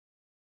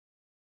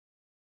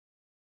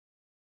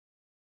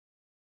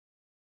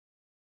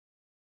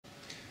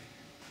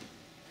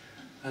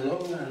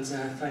Hello, and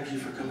thank you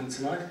for coming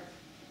tonight.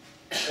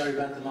 Sorry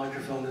about the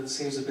microphone, it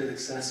seems a bit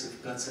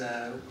excessive, but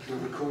we're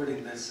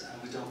recording this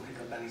and we don't pick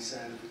up any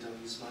sound if we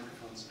don't use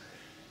microphones.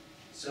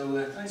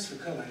 So thanks for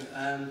coming.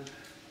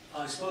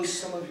 I suppose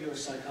some of you are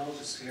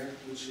psychologists here,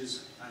 which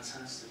is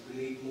fantastic.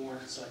 We need more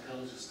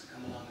psychologists to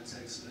come along and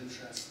take some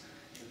interest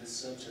in this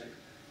subject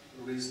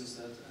for reasons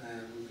that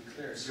will be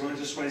clear. Do you mind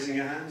just raising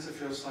your hands if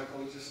you're a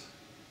psychologist?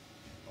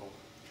 Oh,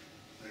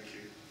 thank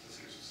you. This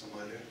gives us some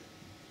idea.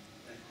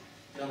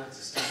 You don't have to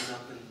stand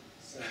up and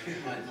say,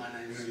 hi,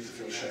 my name is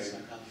psychologist.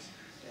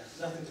 Yeah,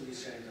 nothing to be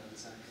ashamed of,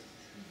 exactly.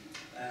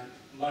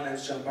 My name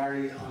is John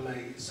Barry. I'm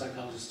a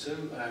psychologist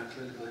too.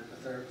 Clinical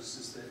hypnotherapist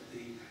is the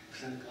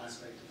clinical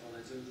aspect of what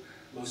I do.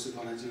 Most of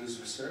what I do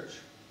is research.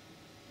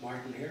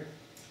 Martin here.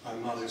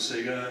 I'm Martin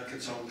Seager,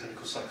 consultant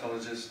clinical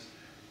psychologist,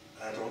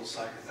 adult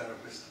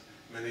psychotherapist,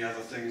 many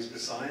other things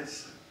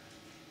besides.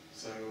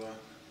 So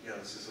yeah,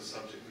 this is a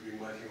subject we've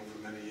been working on for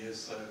many years.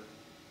 So,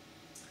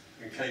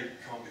 and Kate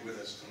can't be with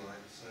us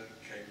tonight. So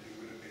Kate, who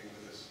would have been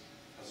with us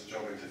as a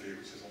job interview,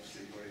 which is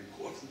obviously very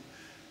important,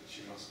 that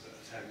she must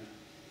attend.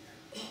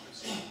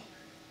 It's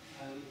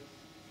kind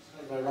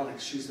of ironic.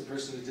 She's the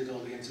person who did all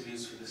the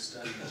interviews for this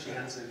study. She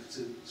had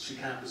she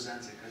can't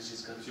present it because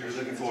she's got. She was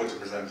looking forward to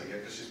presenting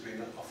it because she's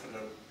been offered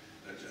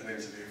an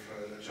interview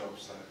for a job.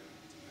 So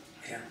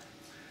yeah.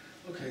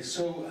 Okay,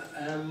 so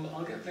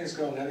I'll get things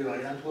going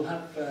anyway, and we'll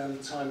have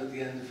time at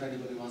the end if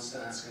anybody wants to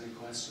ask any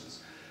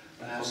questions.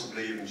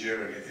 Possibly even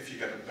during it, if you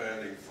get a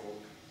burning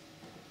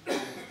thought.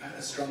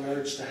 A strong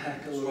urge to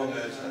heckle. A strong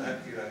urge to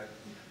heckle,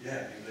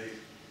 yeah, indeed.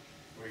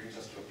 Or even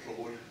just to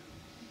applaud.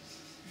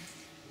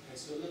 Okay,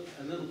 so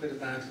a little bit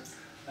about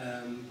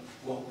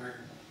what we're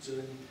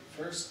doing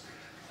first.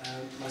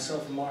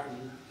 Myself and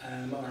Martin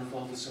are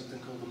involved with something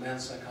called the Male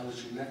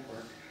Psychology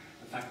Network.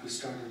 In fact, we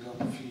started it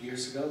up a few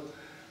years ago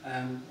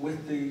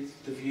with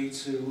the view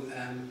to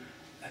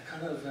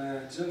kind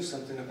of doing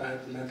something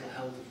about the mental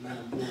health of men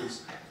and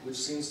boys, which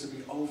seems to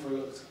be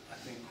overlooked, I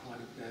think, quite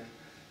a bit.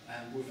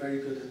 We're very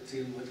good at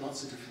dealing with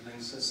lots of different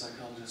things as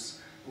psychologists,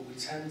 but we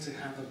tend to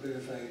have a bit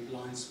of a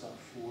blind spot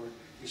for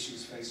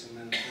issues facing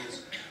men and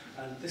boys.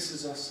 And this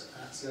is us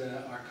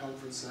at our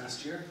conference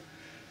last year.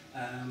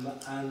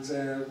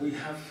 We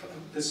have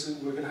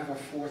we're going to have our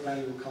 4th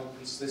annual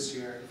conference this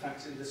year. In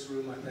fact, in this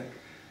room, I think,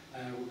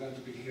 we're going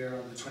to be here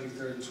on the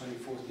 23rd and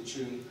 24th of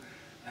June.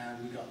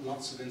 We got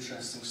lots of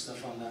interesting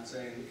stuff on that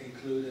day,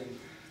 including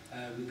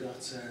we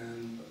got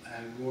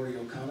Rory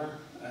O'Connor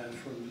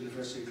from the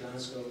University of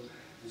Glasgow,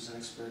 who's an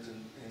expert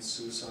in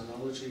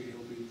suicidology.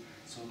 He'll be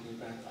talking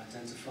about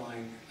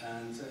identifying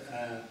and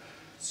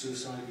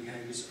suicide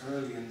behaviours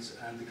early and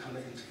the kind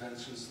of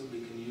interventions that we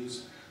can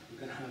use. We're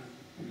going to have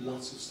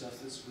lots of stuff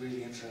that's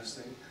really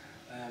interesting.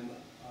 I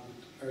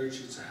would urge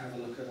you to have a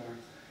look at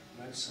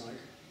our website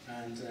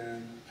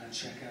and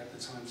check out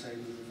the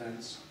timetable of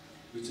events.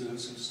 We're doing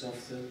some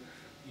stuff that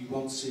you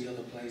won't see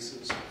other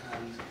places,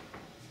 and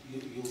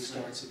you'll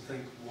start to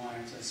think, why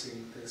aren't I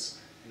seeing this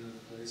in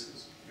other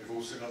places? We've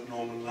also got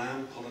Norman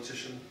Lamb,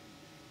 politician.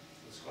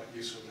 It's quite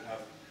useful to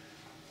have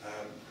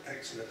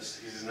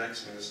ex-minister. He's an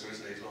ex-minister,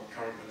 isn't he? He's not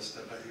current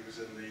minister, but he was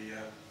in the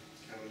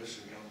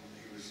coalition government.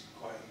 He was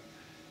quite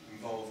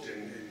involved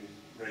in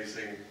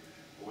raising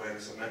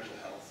awareness of mental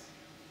health.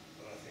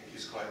 But I think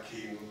he's quite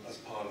keen, as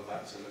part of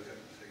that, to look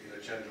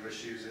at gender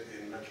issues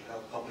in mental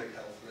health, public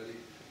health, really.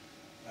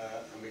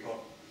 And we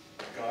got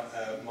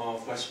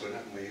Marv Westwood,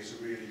 haven't we? He's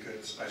a really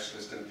good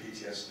specialist in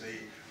PTSD,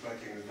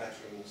 working with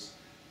veterans,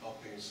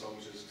 helping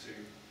soldiers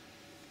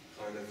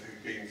to kind of,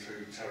 who've been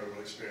through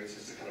terrible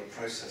experiences, to kind of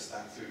process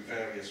that through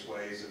various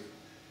ways of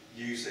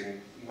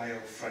using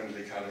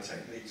male-friendly kind of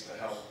techniques to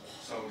help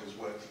soldiers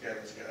work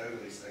together to get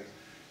over these things.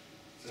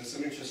 So there's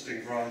some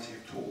interesting variety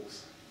of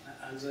talks.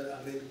 And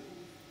I mean,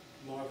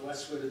 Marv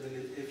Westwood, I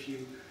mean, if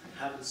you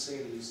haven't seen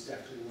him, he's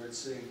definitely worth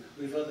seeing.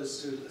 We have others,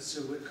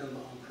 Sue Whitcomb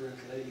on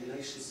parental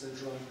alienation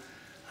syndrome,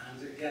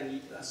 and again,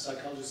 as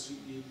psychologists,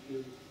 you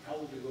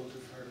probably won't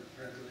have heard of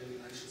parental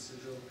alienation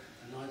syndrome,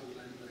 and neither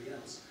will anybody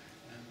else.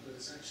 But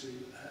it's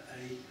actually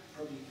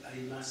probably a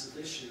massive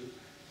issue.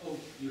 Oh,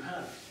 you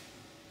have?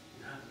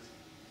 You haven't?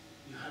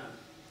 You have?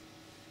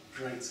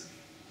 Great.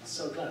 I'm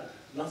so glad.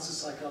 Lots of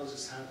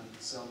psychologists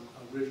haven't, so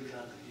I'm really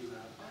glad that you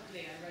have.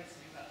 Oddly, I wrote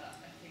something about that,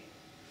 I think,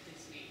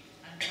 this week,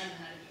 and hadn't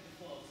heard of it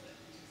before, so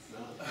just...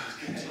 No,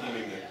 good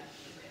timing then.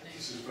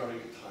 This is very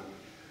good timing.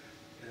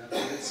 Yeah,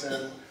 but it's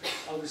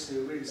obviously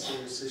a really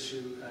serious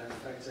issue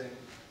affecting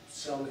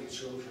so many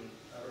children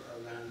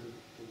around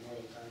the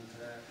world, and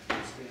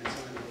it's been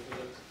entirely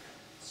overlooked.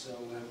 So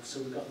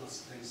we've got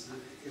lots of things.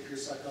 If you're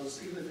a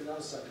psychologist, even if you're not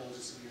a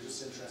psychologist, if you're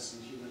just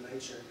interested in human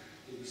nature,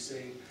 you'll be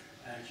seeing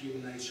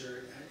human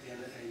nature in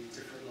a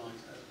different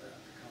light at the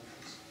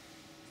conference.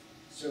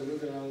 So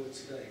moving along with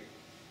today.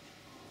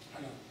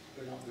 I know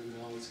we're not moving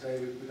along with today.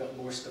 We've got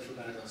more stuff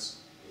about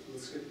us.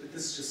 But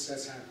this just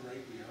says how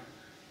great we are.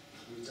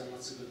 We've done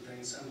lots of good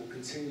things, and we'll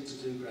continue to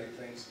do great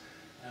things.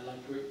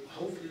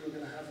 Hopefully we're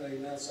going to have a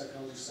male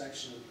psychology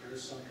section of the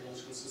British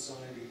Psychological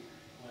Society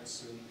quite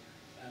soon.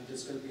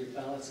 There's going to be a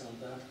ballot on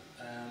that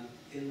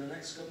in the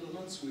next couple of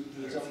months. We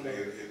don't know.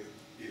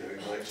 You know,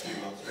 in the next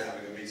few months, we're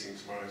having a meeting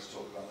tomorrow to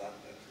talk about that.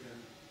 But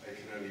they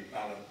can only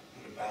put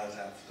a ballot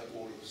out for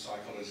all of the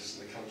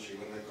psychologists in the country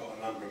when they've got a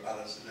number of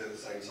ballots to do at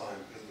the same time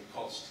because of the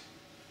cost.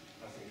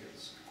 I think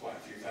it's quite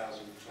a few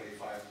thousand,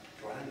 25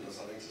 grand or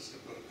something, just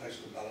to put a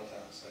postal ballot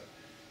out. So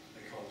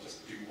they can't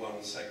just do one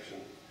section.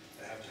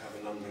 They have to have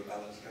a number of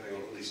ballots going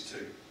on, at least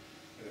two.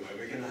 Anyway,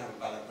 we're going to have a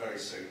ballot very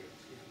soon.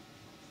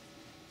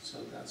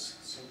 So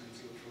that's something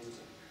to look forward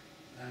to.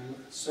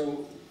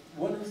 So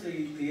one of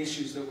the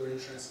issues that we're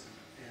interested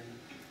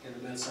in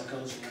the Male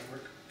Psychology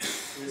Network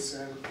is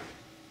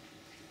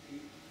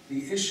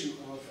the issue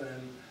of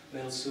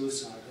male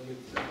suicide. I mean,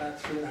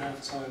 about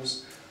 3.5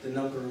 times the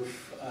number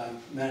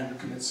of men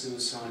commit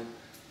suicide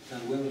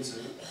than women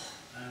do,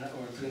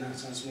 or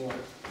 3.5 times more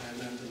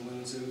men than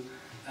women do.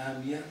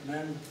 Yet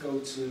men go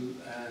to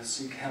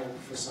seek help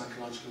for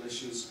psychological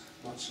issues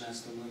much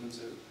less than women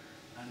do.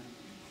 And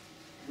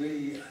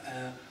really,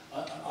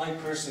 I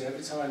personally,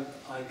 every time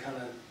I kind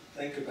of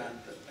think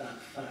about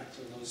that fact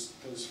or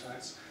those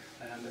facts,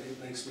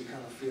 it makes me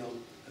kind of feel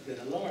a bit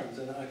alarmed,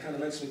 and it kind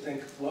of makes me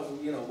think, why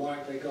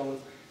aren't they going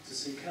to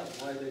seek help?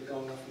 Why are they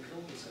going off and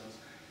killing themselves?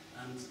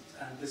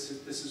 And this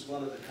is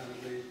one of the kind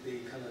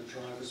of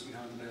drivers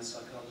behind the male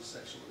psychology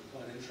section. We're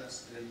quite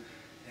interested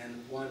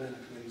in why men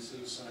are committing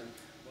suicide,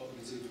 what we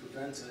can do to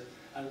prevent it,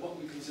 and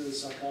what we can do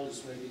as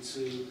psychologists maybe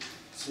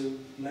to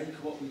make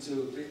what we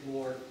do a bit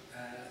more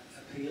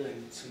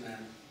appealing to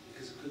men,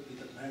 because it could be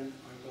that men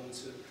are going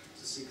to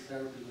seek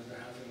therapy when they're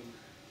having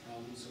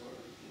problems, or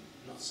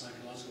not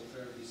psychological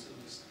therapies at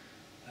least,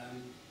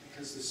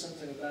 because there's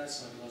something about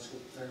psychological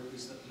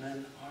therapies that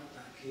men aren't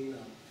that keen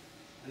on.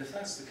 And if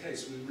that's the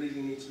case, we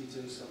really need to be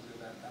doing something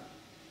about that.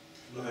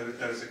 Well,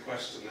 there's a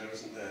question there,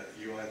 isn't there?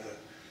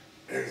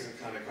 There's a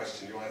kind of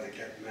question, you either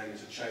get men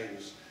to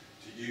change,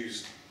 to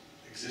use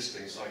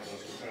existing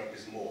psychological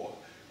therapies more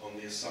on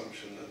the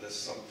assumption that there's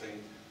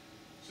something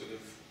sort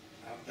of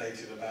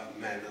outdated about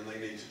men and they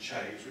need to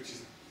change, which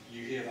is,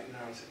 you hear that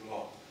narrative a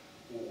lot,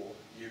 or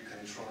you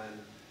can try and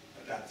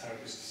adapt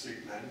therapies to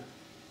suit men,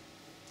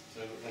 so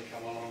that they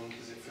come along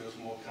because it feels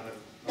more kind of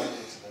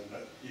relevant to them.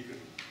 But you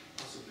could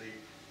possibly,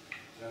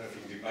 I don't know if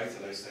you can do both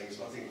of those things,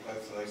 but I think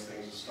both of those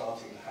things are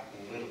starting to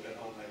happen a little bit,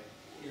 aren't they?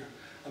 Yeah,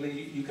 I mean,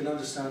 you can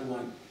understand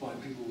why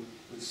people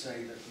would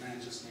say that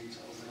men just need to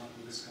open up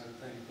and this kind of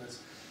thing, but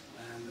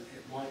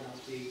it might not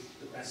be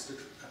the best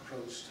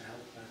approach to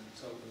help men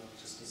to open up,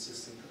 just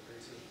insisting that they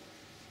do.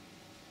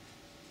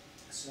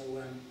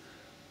 So,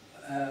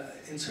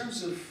 in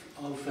terms of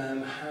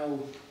how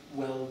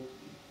well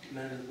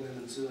men and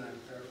women do out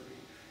of therapy,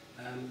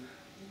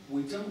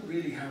 we don't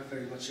really have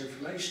very much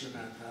information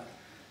about that.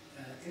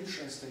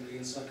 Interestingly,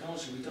 in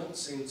psychology, we don't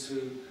seem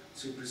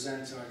to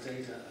present our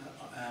data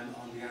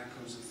on the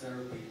outcomes of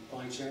therapy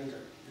by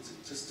gender. It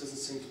just doesn't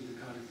seem to be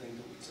the kind of thing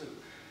that we do.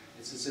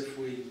 It's as if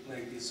we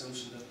make the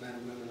assumption that men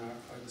and women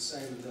are the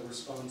same, and they'll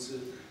respond to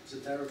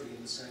therapy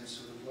in the same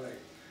sort of way.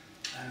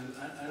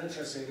 And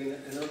interestingly,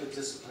 in other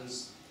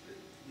disciplines,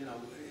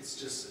 it's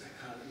just a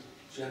kind of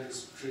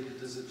gender's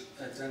treated as a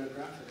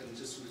demographic and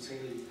just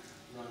routinely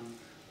run.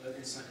 But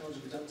in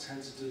psychology, we don't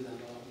tend to do that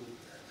a lot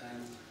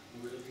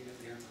when we're looking at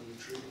the outcome of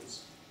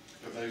treatments.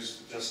 But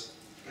those, just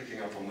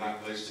picking up on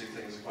that, those two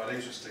things are quite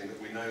interesting,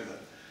 that we know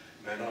that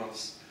men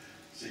aren't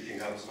seeking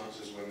help as much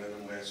as women,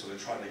 and we're sort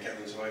of trying to get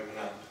them to open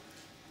up,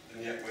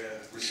 and yet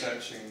we're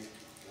researching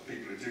the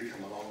people who do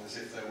come along as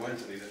if there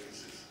weren't any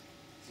differences.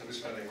 So we're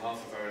spending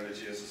half of our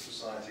energy as a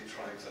society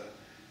trying to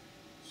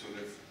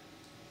sort of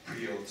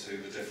appeal to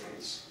the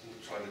difference and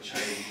trying to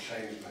change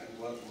men,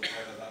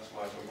 whether that's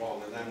right or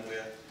wrong, and then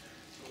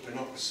we're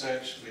not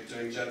research, we're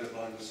doing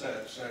gender-blind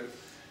research. So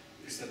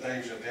it's the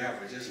danger of the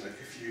average, isn't it?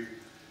 If you,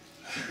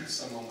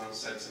 someone once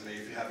said to me,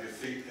 if you have your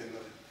feet in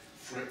the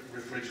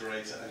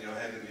refrigerator and your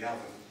head in the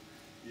oven,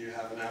 you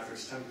have an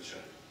average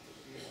temperature,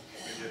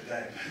 and you're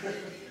dead.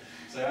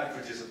 So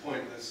average is a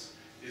pointless.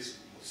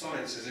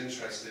 Science is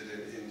interested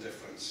in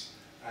difference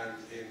and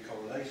in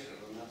correlation,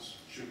 and that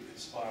should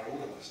inspire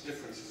all of us.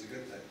 Difference is a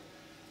good thing.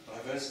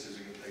 Diversity is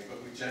a good thing,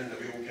 but with gender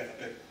we all get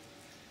a bit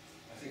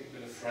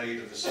afraid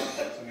of the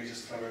subject, and we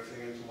just throw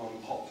everything into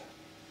one pot.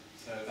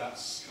 So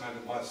that's kind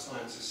of why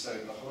science is so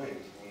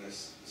behind on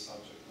this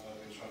subject, why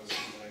we're trying to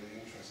stimulate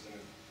the interest in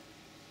it.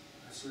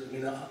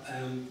 Absolutely.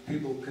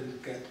 People can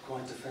get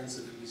quite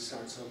defensive if we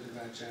start talking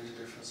about gender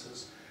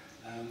differences.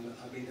 And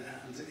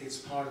it's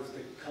part of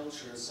the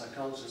culture as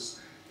psychologists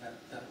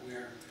that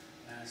we're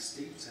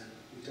steeped in.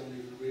 We don't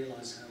even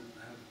realise how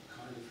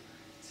kind of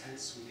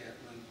tense we get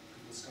when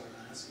people start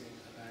asking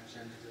about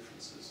gender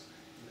differences.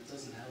 And it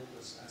doesn't help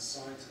us as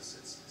scientists.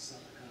 It's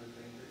not the kind of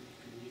thing that you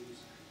can use.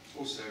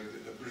 Also,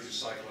 the British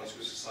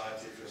Psychological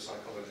Society, if you're a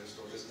psychologist,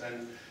 or just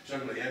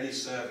generally any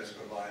service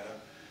provider,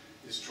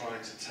 is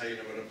trying to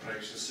tailor an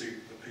approach to suit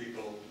the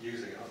people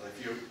using it.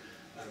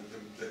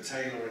 The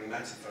tailoring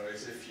metaphor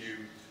is if you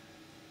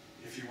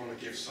want to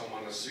give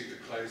someone a suit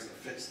of clothes that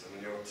fits them,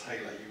 and you're a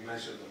tailor, you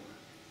measure them,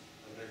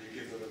 and then you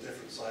give them a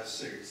different size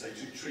suit. So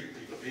you treat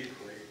people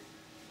equally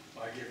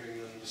by giving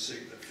them the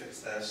suit that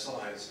fits their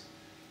size.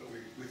 But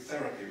with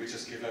therapy, we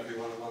just give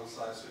everyone a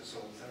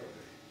one-size-fits-all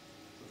therapy.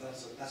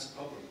 So that's a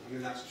problem. I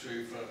mean, that's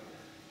true for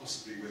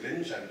possibly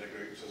within gender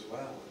groups as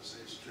well. It's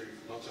true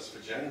not just for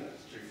gender,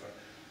 it's true for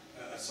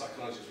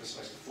psychologists. We're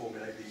supposed to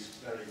formulate these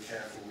very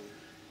careful,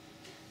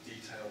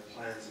 detailed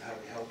plans of how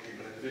we help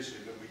people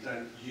individually, but we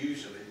don't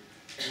usually,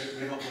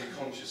 we're not really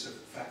conscious of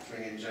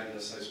factoring in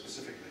gender so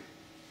specifically.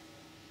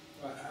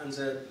 Right, and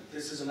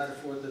this is a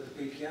metaphor that the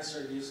BPS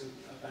are using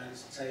about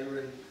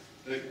tailoring.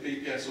 The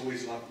BPS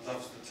always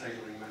loves the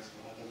tailoring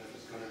metaphor. I don't know if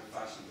it's gone out of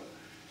fashion, but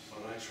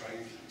when I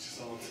trained, which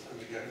is a long time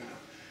ago now,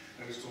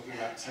 I was talking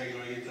about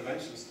tailoring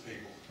interventions to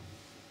people.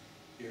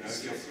 You know,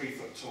 if you're 3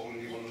 foot tall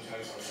and you want to go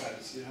for a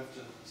fence, you have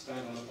to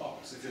stand on a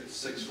box. If you're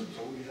 6 foot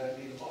tall, you don't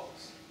need a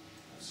box.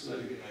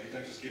 Absolutely. So, you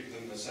don't just give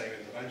them the same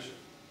intervention.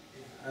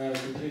 Yeah, I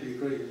completely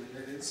agree. I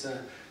mean, it's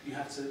you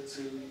have to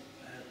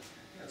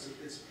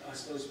it's I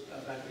suppose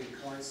about being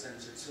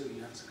client-centered too.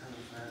 You have to kind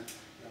of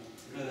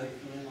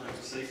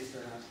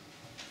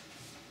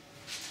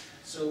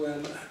So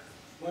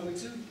when we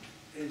do,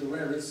 in the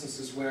rare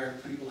instances where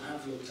people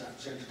have looked at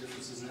gender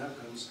differences in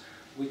outcomes,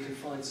 we can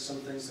find some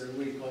things that are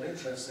really quite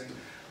interesting.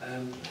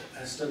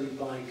 A study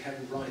by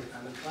Kevin Wright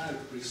and McLeod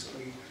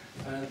recently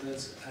found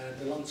that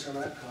the long-term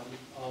outcome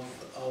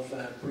of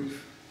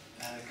brief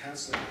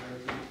counselling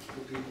therapy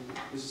for people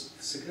was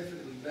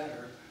significantly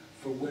better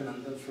for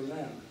women than for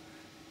men.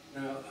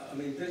 Now, I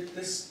mean,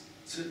 this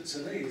to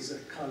me is a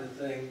kind of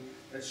thing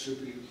that should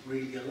be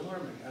really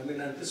alarming. I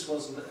mean, and this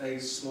wasn't a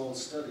small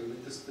study. I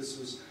mean, this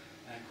was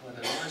quite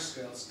a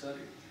large-scale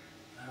study.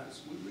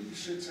 So we really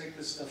should take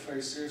this stuff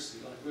very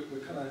seriously. Like we're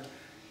kind of,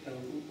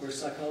 we're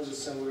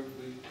psychologists, and we're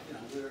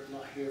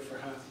not here for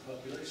half the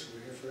population.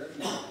 We're here for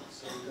everyone.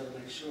 So we've got to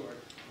make sure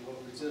that what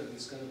we're doing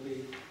is going to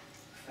be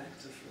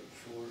effective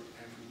for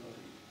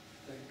everybody,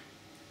 I think.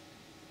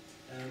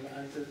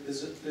 And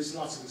there's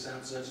lots of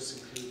examples. I just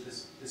include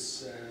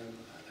this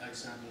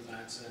example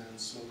about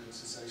smoking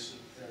cessation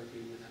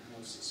therapy with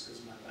hypnosis, because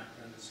my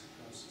background is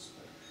hypnosis.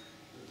 But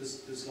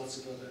there's lots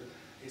of other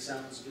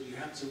examples, but you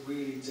have to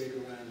really dig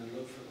around and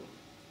look for them.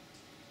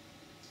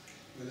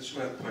 Well, it's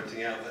worth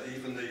pointing out that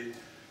even the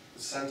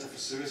Centre for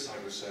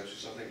Suicide Research,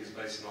 which I think is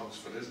based in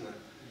Oxford, isn't it?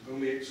 When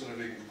we sort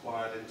of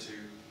inquired into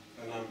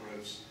a number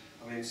of,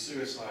 I mean,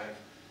 suicide,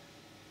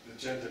 the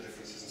gender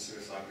differences in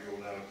suicide we all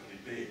know are pretty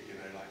big,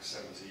 like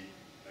 78%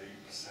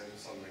 or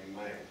something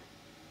male.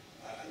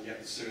 And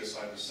yet the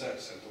Suicide Research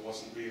Centre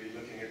wasn't really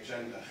looking at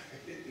gender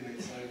in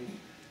its own.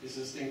 It's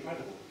just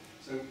incredible.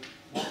 So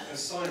as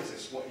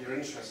scientists, what you're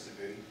interested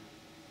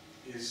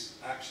in is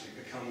actually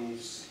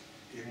becomes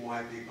in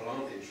why people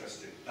aren't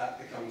interested. That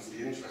becomes the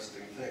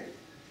interesting thing,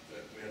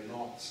 that we're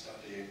not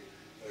studying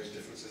those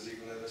differences,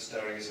 even though they're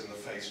staring us in the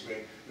face.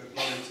 We're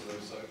blind to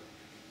them, so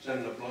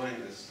gender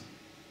blindness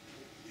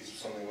is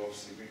something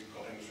obviously we've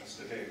got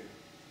interested in.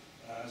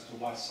 As to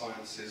why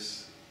science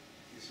is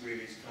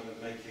really kind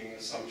of making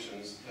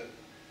assumptions that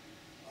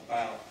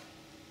about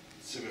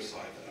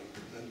suicide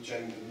and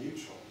gender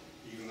neutral,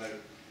 even though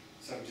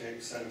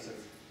 78%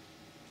 of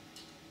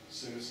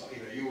suicide,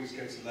 you always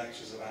go to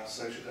lectures about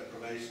social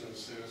deprivation and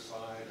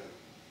suicide and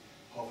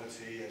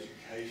poverty,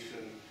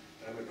 education,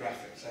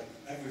 demographics,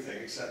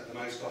 everything except the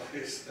most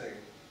obvious thing.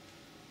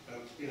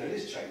 But, it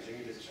is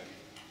changing,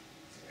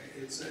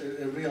 It's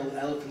a real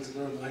elephant in the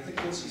room. I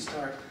think once you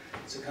start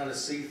to kind of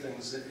see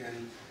things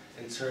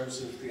in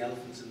terms of the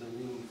elephant in the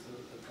room,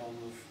 the problem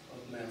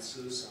of male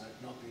suicide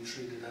not being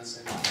treated as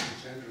a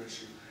gender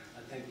issue,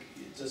 I think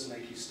it does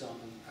make you stop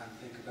and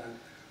think about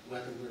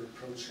whether we're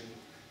approaching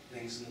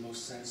things in the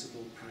most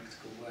sensible,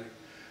 practical way.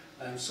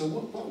 So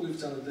what we've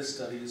done in this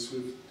study is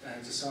we've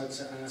decided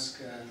to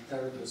ask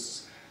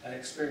therapists,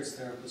 experienced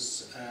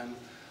therapists,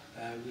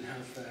 we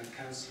have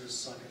counsellors,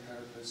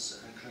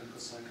 psychotherapists and clinical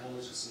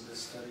psychologists in this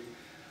study,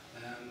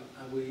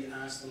 and we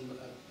asked them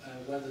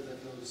whether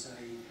they've noticed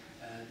any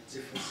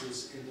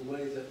differences in the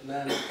way that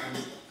men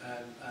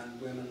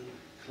and women,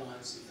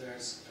 clients of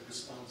theirs,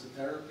 respond to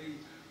therapy,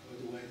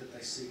 or the way that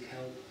they seek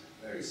help,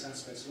 various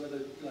aspects, whether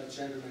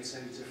gender makes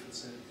any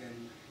difference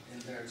in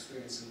their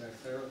experience in their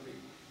therapy.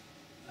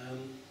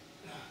 And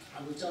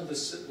we've done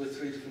this with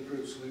 3 different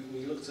groups.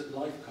 We looked at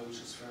life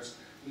coaches first.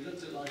 We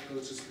looked at life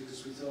coaches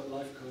because we thought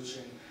life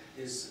coaching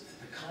is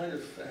the kind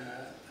of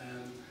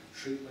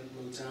treatment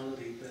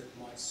modality that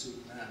might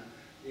suit men,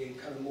 being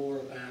kind of more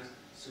about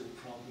sort of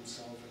problem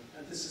solving.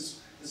 And this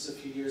is a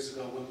few years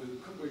ago when we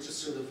were just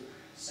sort of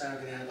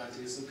sounding out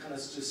ideas and kind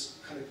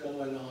of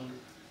going on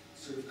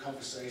sort of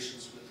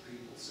conversations with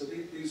people. So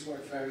these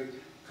weren't very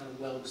kind of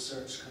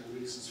well-researched kind of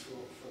reasons for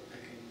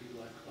picking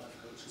people like life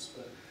coaches,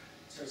 but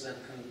it turns out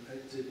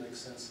it did make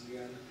sense in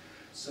the end.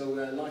 So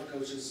life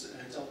coaches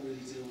don't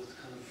really deal with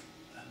kind of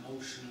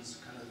emotions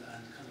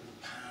and kind of the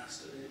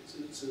past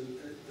to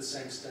the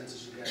same extent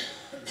as you get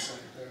in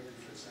psychotherapy,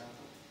 for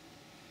example.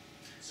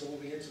 So when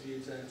we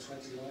interviewed 20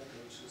 life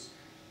coaches,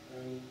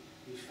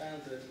 we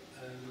found that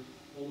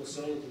almost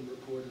all of them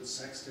reported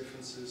sex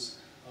differences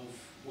of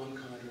one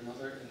kind or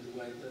another in the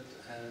way that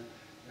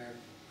their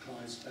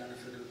clients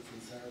benefited from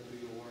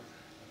therapy or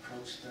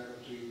approached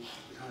therapy,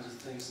 the kinds of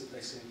things that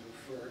they seem to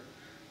prefer.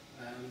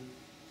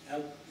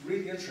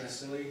 Really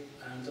interestingly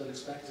and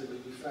unexpectedly,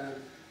 we found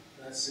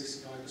that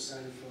 65%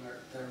 of our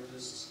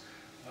therapists,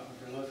 of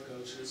our life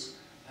coaches,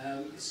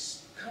 kind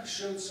of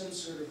showed some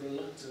sort of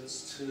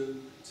reluctance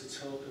to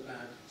talk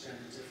about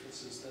gender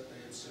differences that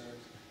they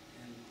observed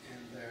in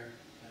their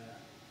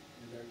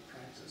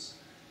practice.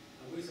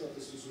 And we thought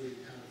this was really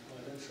kind of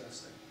quite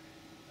interesting.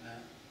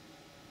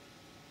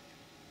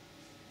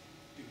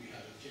 Do we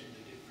have a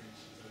gender difference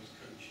of those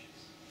coaches?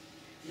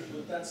 Yeah,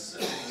 well, that's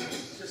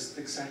just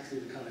exactly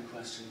the kind of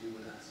question you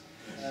would ask.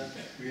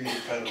 We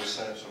need further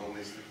research on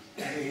these things.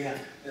 Yeah,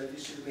 you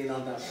should have been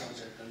on that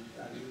project, and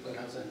you would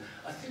have that.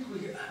 I think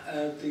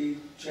the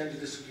gender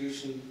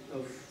distribution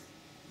of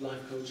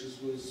life coaches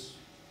was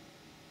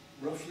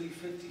roughly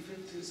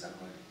 50-50, is that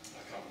right?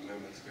 I can't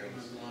remember, to be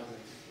honest,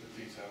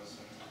 the details.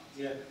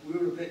 Yeah, we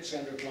were a bit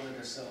gender blind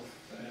ourselves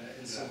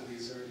in some of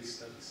these early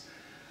studies.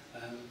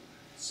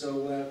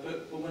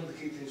 But one of the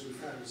key things we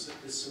found was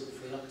that this sort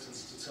of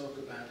reluctance to talk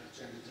about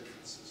gender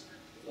differences.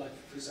 Like,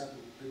 for example,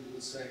 people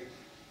would say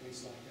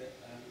things like that,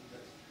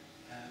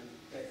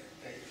 like,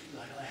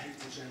 I hate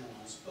to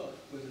generalise, but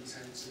women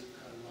tend to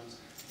kind of want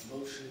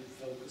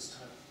emotion-focused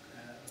type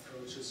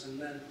approaches, and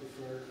men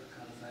prefer a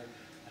kind of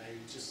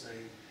just a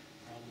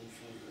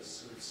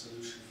problem-focused, sort of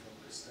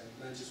solution-focused thing.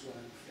 Men just want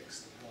to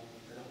fix the problem;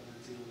 they don't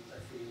want to deal with their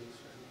feelings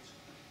very much.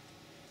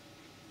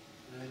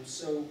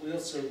 So we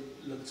also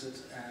looked at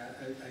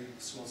a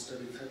small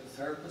study of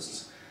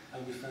hypnotherapists,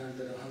 and we found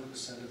that 100%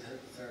 of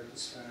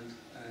hypnotherapists found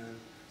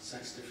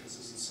sex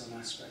differences in some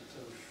aspect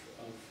of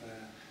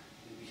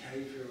the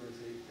behaviour or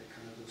the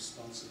kind of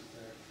response of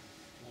their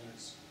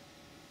clients.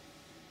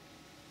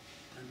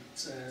 And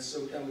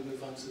so then we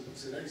move on to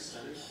today's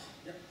study.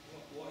 Yep.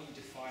 What are you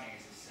defining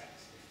as a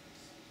sex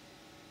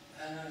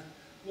difference?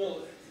 Well,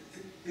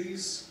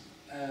 these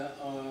are,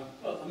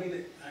 well, I mean,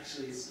 it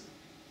actually is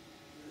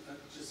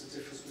just a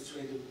difference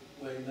between the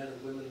way men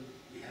and women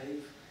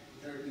behave in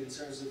therapy in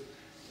terms of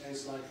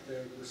things like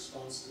their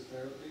response to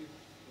therapy,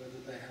 whether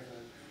they have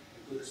a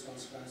good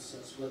response to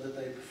answers, whether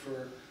they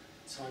prefer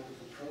a type of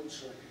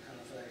approach, like a kind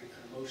of an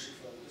emotion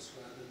focus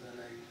rather than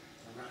a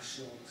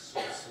rational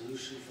sort of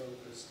solution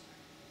focused,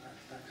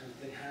 that kind of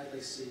thing, how they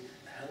seek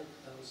help,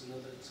 that was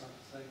another type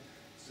of thing.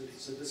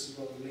 So this is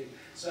what we mean.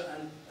 So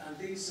and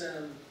these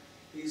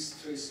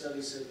three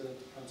studies here that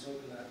I'm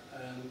talking about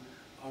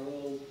are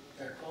all,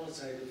 they're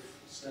qualitative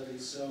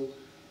studies, so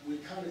we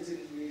kind of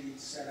didn't really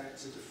set out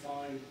to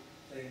define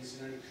things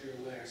in any clear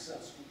way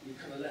ourselves. We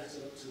kind of left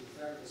it up to the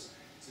therapist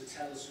to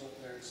tell us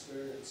what their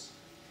experience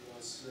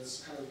was. So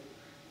it's kind of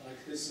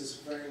like, this is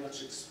very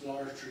much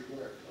exploratory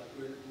work. Like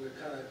we're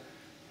kind of,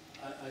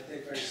 I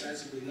think very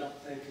sensibly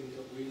not thinking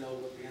that we know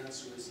what the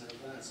answer is in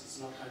advance. It's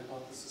not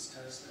hypothesis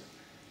testing.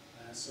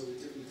 So we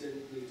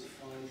didn't really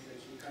define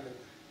things. We kind of,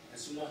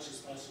 as much as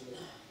possible,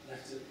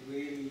 left it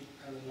really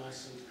kind of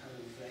nice and kind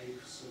of vague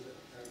so that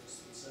the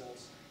therapists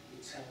themselves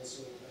would tell us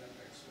all about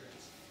their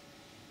experience.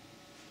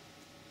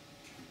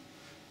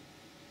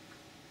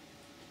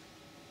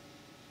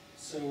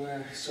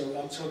 So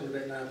I'm talking a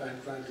bit now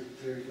about grounded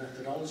theory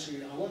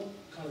methodology. I won't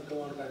kind of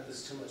go on about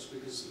this too much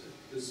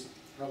because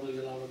probably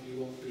a lot of you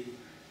won't be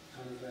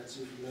kind of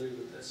too familiar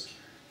with this.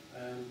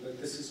 But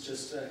this is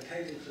just,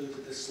 Kate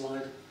included this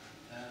slide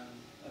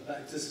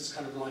about, this is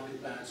kind of like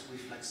about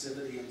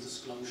reflexivity and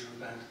disclosure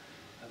about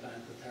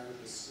the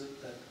therapists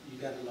that you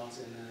get a lot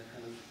in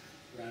kind of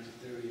grounded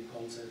theory and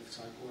qualitative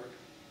type work.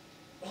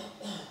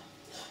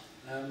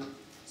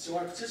 So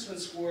our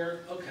participants were,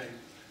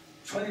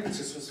 20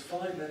 participants,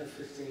 5 men and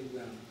 15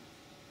 women.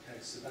 Okay,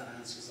 so that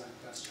answers that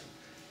question.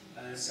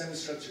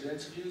 Semi-structured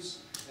interviews.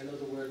 In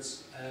other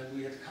words,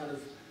 we had kind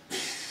of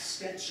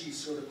sketchy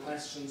sort of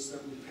questions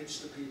that we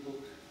pitched to people,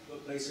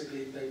 but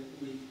basically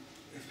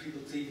if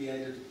people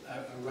deviated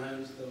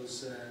around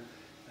those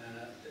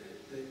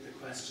the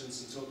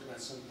questions and talked about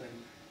something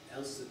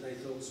else that they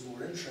thought was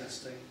more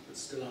interesting, but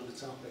still on the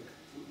topic,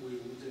 we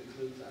would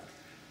include that.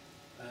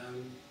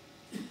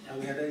 And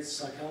we had 8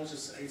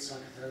 psychologists, 8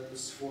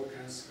 psychotherapists, 4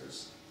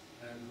 counsellors,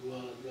 who all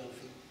had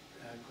relevant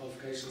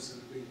qualifications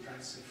and have been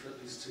practicing for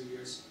at least 2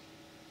 years.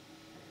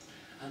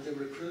 And they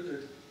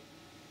recruited,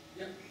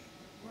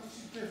 What's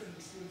the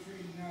difference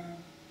between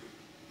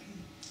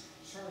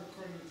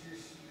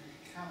psychologists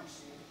and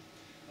counsellor?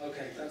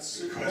 Okay, that's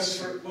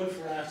one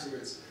for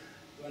afterwards.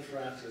 But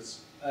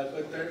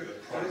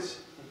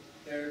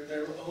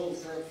they're all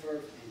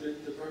for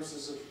the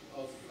purposes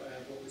of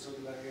what we're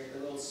talking about here.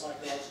 They're all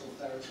psychological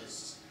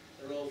therapists.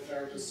 They're all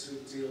therapists who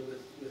deal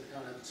with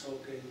kind of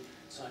talking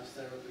type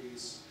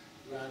therapies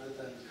rather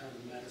than kind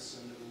of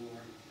medicine or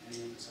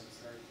any other type of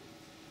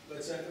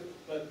therapy.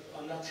 But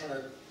I'm not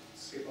trying to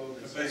skip over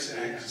this.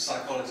 Basically, a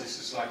psychologist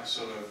is like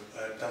sort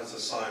of does the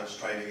science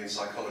training in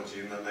psychology,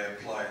 and then they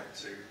apply it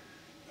to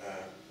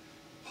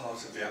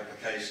part of the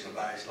application of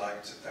that is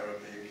like to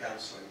therapy and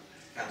counselling.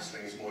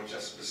 Counselling is more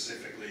just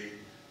specifically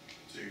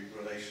to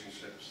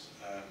relationships.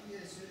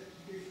 Yes,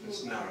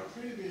 it's before narrow. the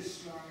previous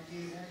slide,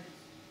 he had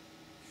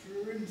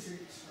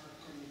forensic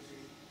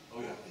psychology.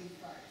 Oh yeah. What is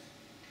that?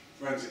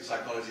 Forensic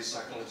psychology,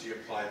 psychology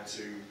applied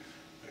to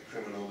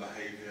criminal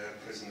behaviour,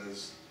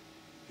 prisoners,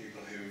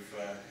 people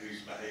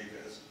whose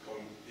behaviour has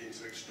gone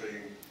into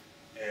extreme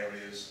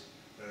areas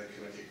where they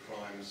committed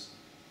crimes,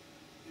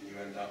 and you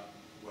end up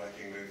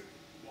working with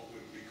what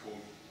would be called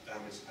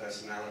damaged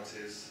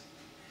personalities.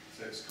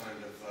 So it's kind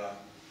of,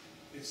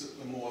 it's at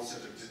the more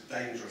sort of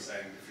dangerous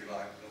end, if you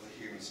like, of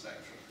the human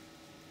spectrum.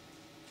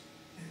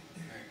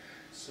 Okay.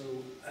 So,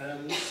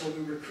 so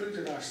we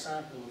recruited our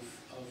sample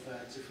of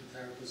different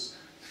therapists,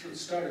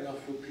 starting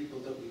off with people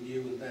that we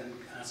knew and then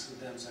asking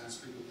them to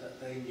ask people that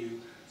they knew.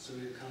 So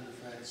we had kind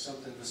of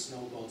something of a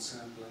snowball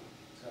sampling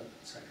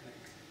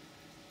technique.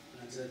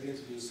 And the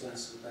interviews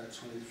lasted about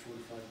 20 to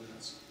 45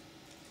 minutes.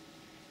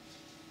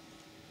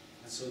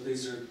 And so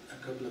these are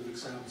a couple of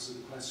examples of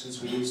the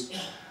questions we used.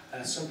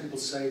 Some people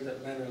say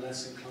that men are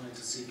less inclined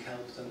to seek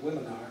help than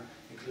women are,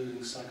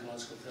 including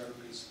psychological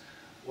therapies.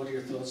 What are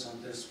your thoughts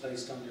on this,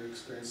 based on your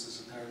experience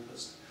as a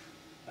therapist?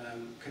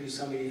 Can you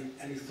tell me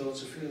any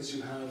thoughts or feelings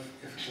you have,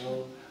 if at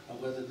all,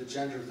 on whether the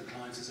gender of the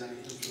client has any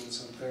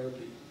influence on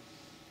therapy?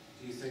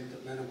 Do you think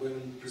that men and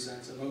women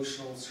present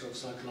emotional or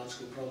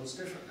psychological problems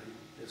differently?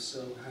 If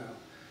so, how?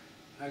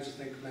 How do you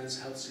think men's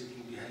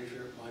health-seeking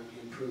behaviour might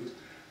be improved?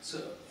 So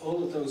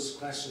all of those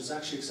questions,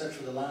 actually except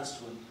for the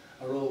last one,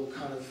 are all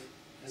kind of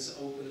as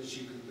open as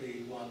you can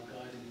be while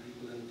guiding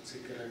people in a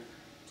particular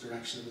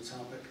direction of the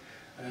topic.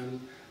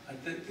 I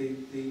think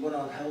the one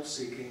on help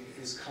seeking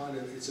is kind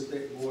of, it's a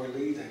bit more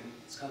leading.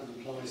 It's kind of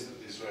implies that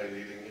It's very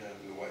leading, yeah,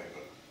 in a way,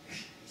 but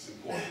it's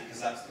important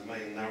because that's the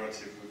main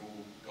narrative we've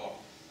all got.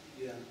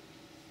 yeah,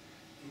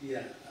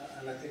 yeah,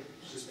 and I think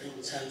just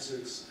people tend to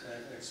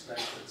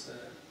expect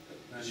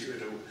that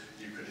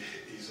You could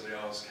easily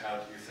ask, how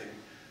do you think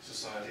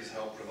society's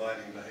help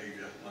providing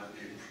behaviour might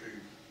be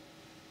improved?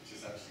 Which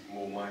is actually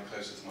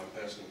closer to my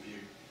personal view.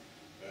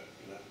 But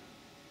you know,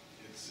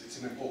 it's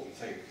an important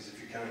thing, because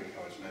if you can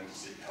encourage men to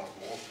seek help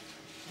more,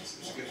 it's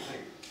a good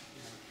thing.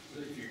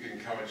 But if you can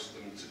encourage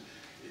them to,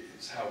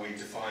 it's how we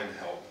define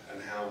help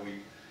and how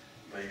we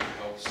make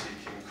help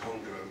seeking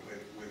congruent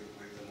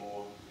with the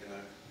more, you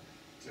know,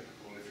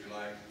 typical, if you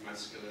like,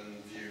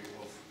 masculine view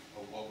of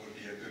what would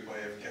be a good way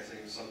of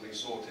getting something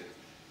sorted.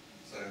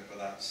 So, but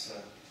that's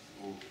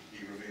will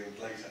be revealed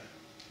later.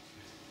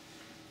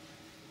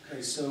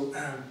 Okay, so,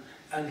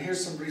 and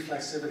here's some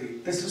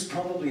reflexivity. This is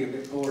probably a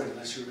bit boring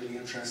unless you're really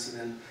interested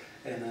in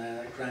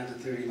grounded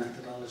theory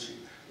methodology,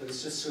 but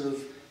it's just sort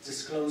of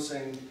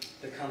disclosing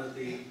the kind of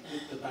the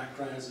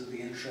backgrounds of the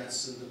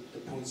interests and the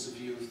points of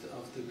view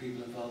of the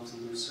people involved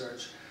in the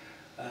research.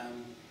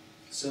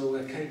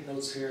 So Kate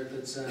notes here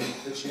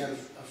that she had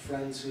a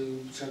friend who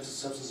attempted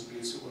substance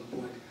abuse at one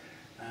point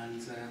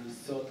and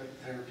thought that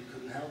therapy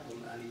couldn't help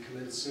him, and he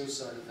committed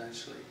suicide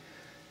eventually.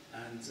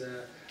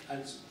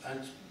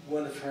 And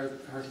one of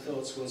her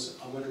thoughts was,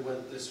 I wonder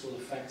whether this will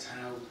affect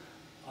how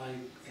I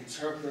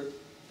interpret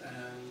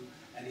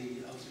any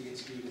of the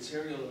interview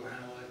material, or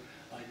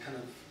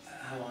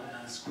how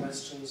I ask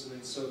questions. I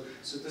mean, so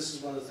this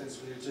is one of the things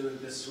when you're doing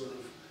this sort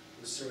of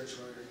research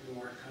where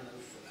you're kind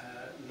of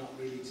not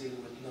really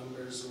dealing with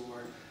numbers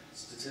or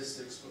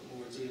statistics, but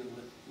more dealing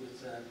with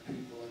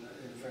people in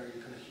a very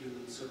kind of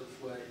human sort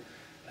of way.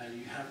 And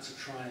you have to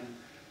try and,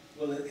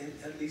 well,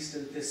 at least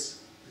in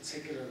this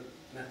particular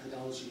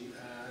methodology,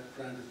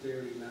 grounded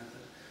theory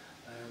method,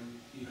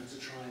 you have to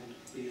try and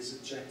be as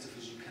objective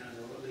as you can,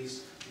 or at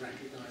least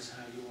recognise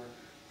how your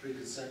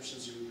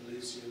preconceptions, your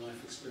beliefs, your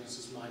life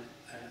experiences might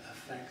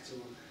affect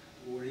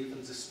or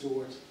even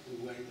distort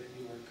the way that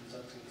you are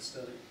conducting the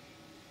study.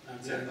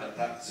 And yeah,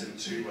 that's in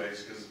two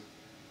ways, because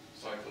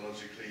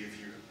psychologically, if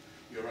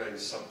your own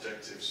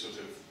subjective sort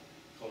of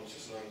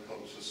conscious and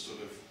unconscious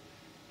sort of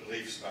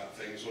beliefs about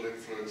things will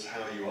influence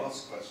how you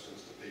ask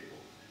questions to people,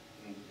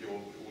 and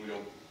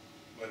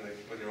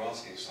when you're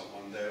asking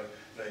someone, they're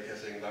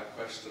getting that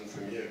question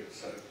from you.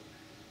 So,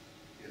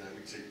 you know,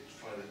 we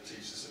try to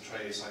teach as a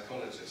trainee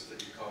psychologist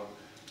that you can't,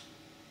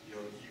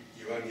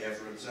 you only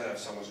ever observe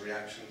someone's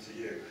reaction to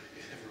you.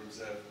 You never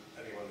observe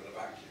anyone in a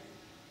vacuum.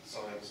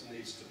 Science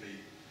needs to be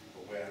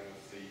aware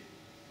of the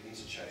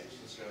interchange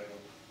that's going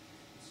on.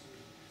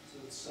 So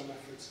it's some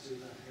effort to do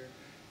that here.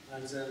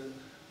 And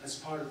as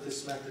part of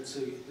this method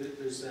too,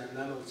 there's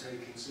memo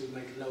taking, so you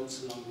make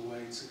notes along the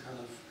way to kind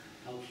of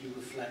help you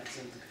reflect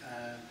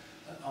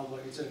on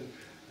what you're doing.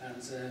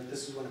 And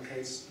this is one of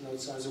Kate's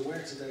notes. I was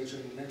aware today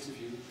during an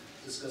interview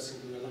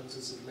discussing the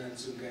reluctance of men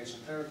to engage in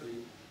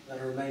therapy that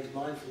I remained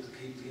mindful to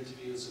keep the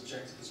interview as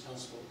objective as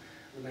possible,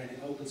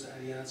 remaining open to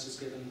any answers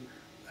given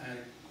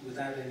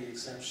without any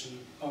exception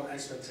or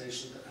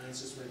expectation that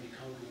answers may be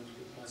congruent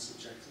with my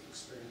subjective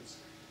experience.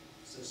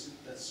 So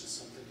that's just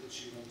something that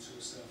she wrote to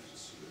herself,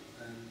 just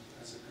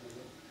as a kind of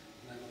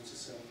a memo to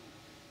self.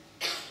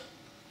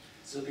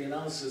 So the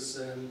analysis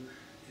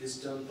is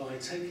done by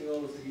taking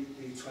all of the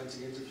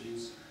 20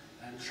 interviews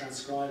and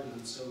transcribing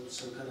them, so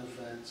kind of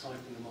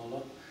typing them all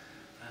up,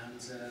 and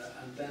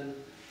then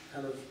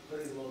kind of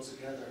putting them all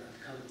together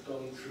and kind of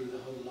going through the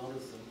whole lot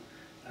of them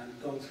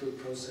and going through a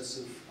process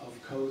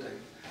of coding,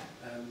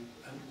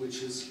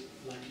 which is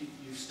like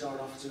you start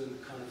off doing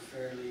kind of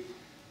fairly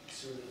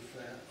sort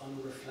of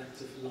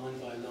unreflective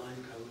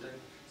line-by-line coding,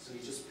 so you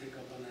just pick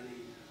up on any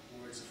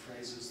words or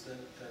phrases that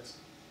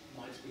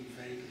might be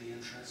vaguely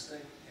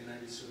interesting in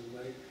any sort of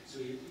way. So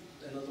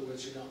in other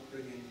words, you're not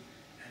bringing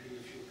any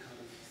of your kind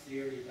of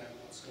theory about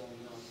what's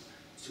going on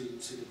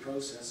to the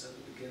process at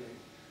the beginning.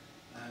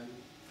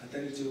 And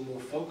then you do more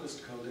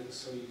focused coding,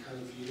 so you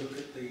look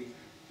at the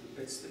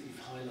bits that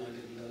you've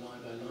highlighted in the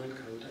line-by-line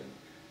coding,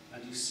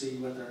 and you see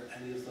whether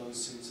any of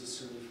those seem to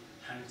sort of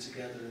hang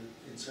together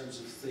in terms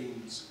of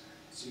themes.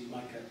 So you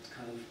might get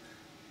kind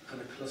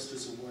of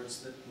clusters of words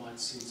that might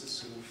seem to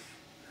sort of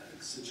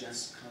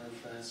suggest kind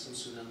of some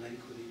sort of link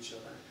with each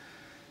other.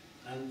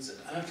 And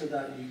after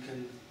that, you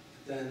can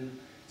then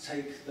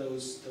take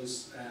those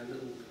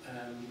little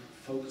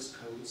focus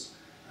codes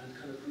and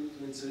kind of group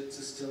them into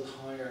still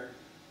higher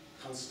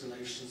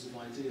constellations of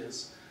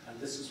ideas. And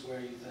this is where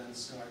you then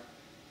start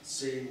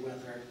seeing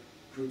whether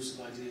groups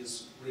of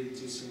ideas really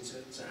do seem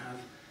to have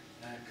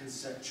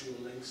conceptual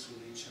links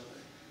with each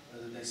other,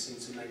 whether they seem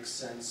to make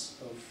sense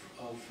of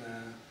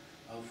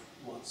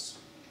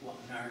what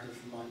narrative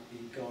might be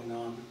going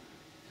on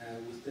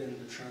within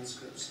the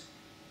transcripts.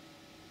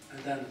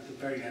 And then at the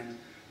very end,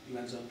 you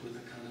end up with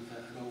a kind of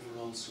an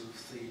overall sort of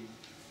theme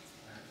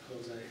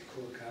called a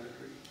core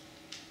category.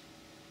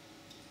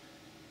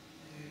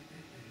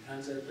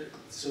 And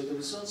so the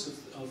results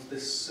of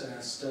this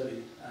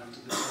study after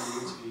the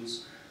 20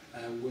 interviews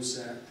was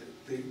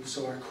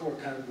so our core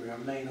category, our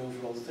main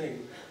overall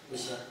theme,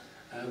 was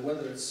that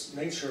whether it's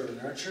nature or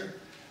nurture,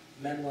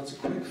 men want a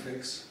quick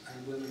fix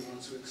and women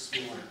want to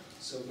explore.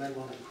 So men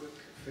want a quick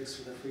fix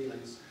for their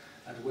feelings,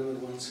 and women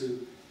want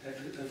to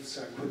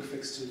quick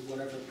fix to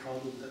whatever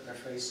problem that they're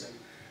facing,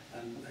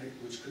 and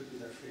which could be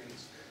their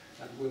feelings.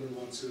 And women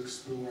want to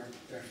explore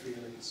their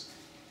feelings.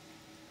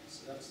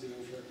 So that's the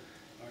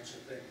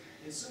overarching thing.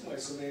 In some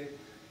ways, I mean,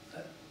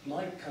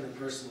 my kind of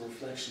personal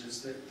reflection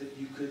is that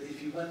you could,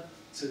 if you went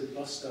to the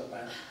bus stop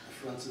at the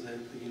front of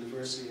the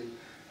university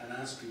and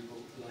asked people,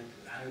 like,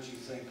 how do you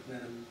think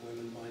men and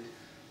women might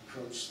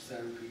approach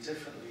therapy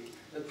differently,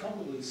 they'd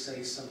probably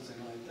say something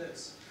like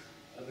this.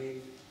 I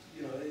mean,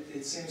 you know,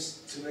 it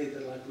seems to me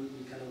that like we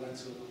kind of went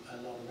to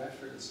a lot of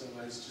effort in some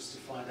ways just to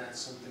find out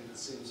something that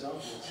seems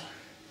obvious.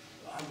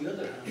 On the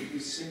other hand, we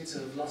seem to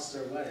have lost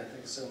our way, I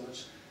think, so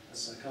much as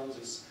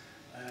psychologists,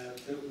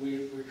 that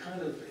we're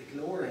kind of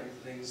ignoring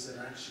things that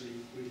are actually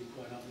really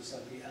quite obvious,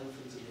 like the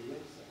elephant in the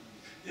room thing.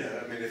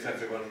 Yeah, I mean, if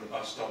everyone at the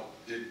bus stop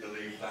did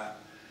believe that,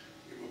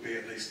 it would be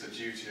at least the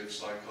duty of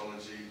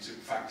psychology to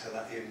factor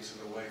that into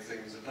the way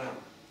things are done,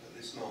 but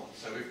it's not.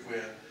 So if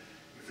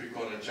we've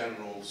got a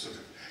general sort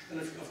of, and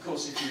of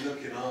course if you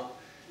look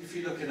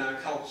in our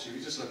culture,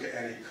 you just look at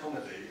any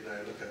comedy, you know,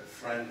 look at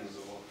Friends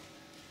or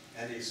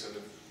any sort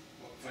of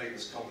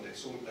famous comedy,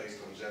 it's all based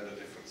on gender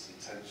difference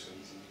and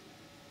tensions, and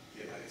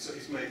you know, it's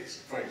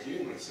very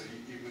humorous, so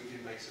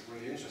it makes it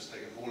really interesting.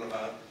 All of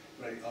our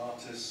great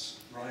artists,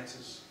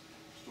 writers,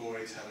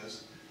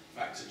 storytellers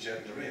factor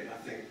gender in. I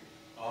think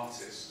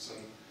artists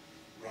and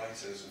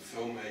writers and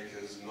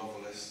filmmakers,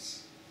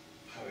 novelists,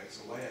 poets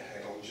are way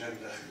ahead on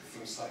gender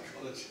from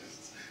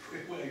psychologists.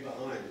 We're way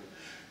behind.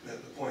 The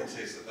point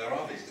is that there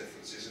are these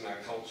differences in our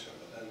culture,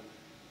 but then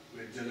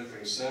we're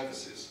delivering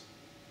services,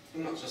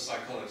 and not just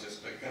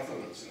psychologists, but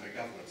governments. You know,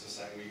 governments are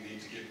saying we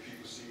need to give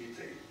people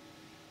CBT.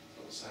 It's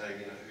not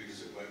saying, you know, who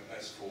does it work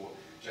best for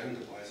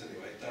gender-wise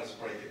anyway. It does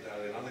break it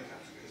down in other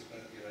categories,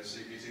 but you know,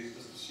 CBT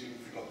just assume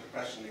if you've got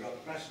depression, you've got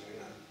depression.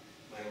 You know,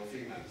 male or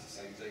female, it's the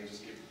same thing.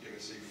 Just give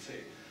it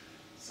CBT.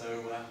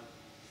 So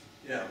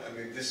yeah, I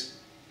mean, this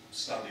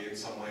study in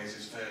some ways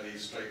is fairly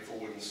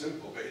straightforward and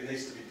simple, but it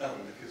needs to be done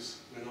because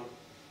we're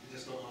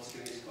just not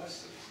asking these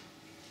questions.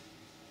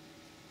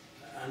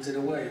 And in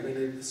a way, I mean,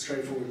 it's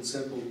straightforward and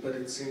simple, but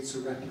it seems to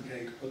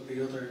replicate what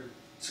the other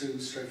two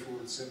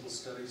straightforward and simple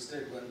studies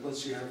did.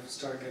 Once you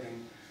start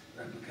getting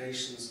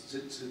replications to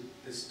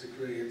this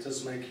degree, it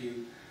does make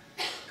you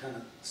kind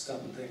of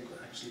stop and think, well,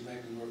 actually,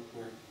 maybe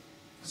we're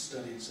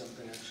studying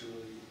something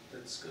actually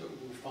that's good.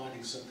 We're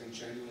finding something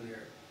genuine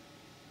here.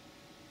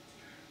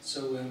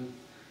 So,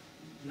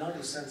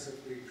 90%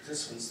 of the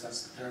participants,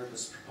 that's the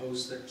therapists,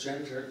 proposed that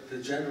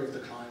the gender of the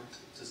client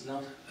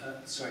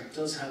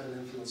does have an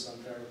influence on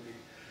therapy.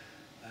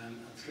 And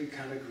 3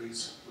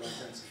 categories were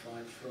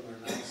identified from our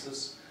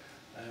analysis.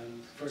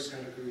 The first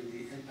category,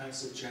 the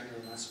impacts of gender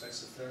on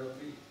aspects of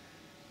therapy.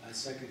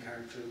 Second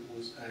category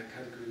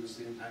was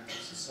the impact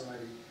of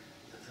society.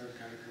 The third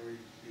category,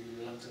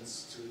 the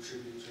reluctance to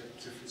attribute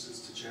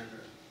differences to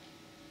gender.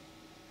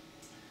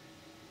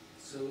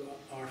 So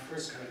our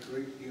first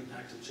category, the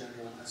impact of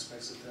gender on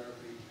aspects of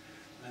therapy.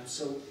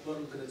 So what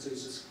I'm going to do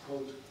is just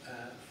quote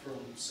from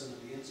some of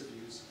the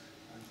interviews,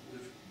 and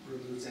we've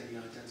removed any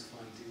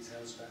identifying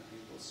details about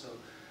people. So,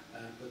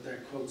 but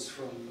they're quotes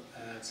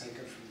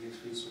taken from the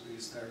interviews with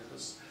these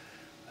therapists.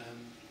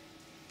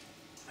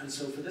 And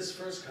so for this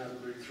first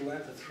category,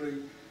 throughout the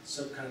 3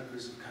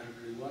 subcategories of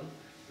category 1,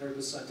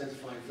 therapists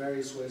identify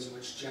various ways in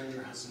which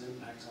gender has an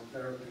impact on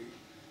therapy.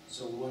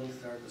 So one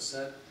therapist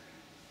said,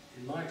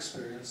 in my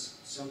experience,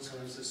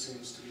 sometimes there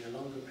seems to be a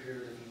longer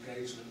period of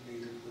engagement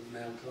needed with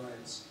male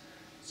clients.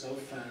 So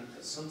I've found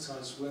that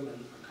sometimes women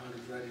are kind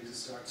of ready to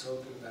start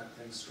talking about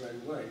things straight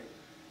away,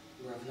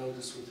 where I've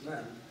noticed with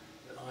men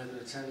that either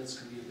attendance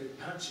can be a bit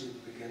patchy at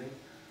the beginning,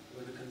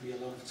 or there can be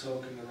a lot of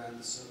talking around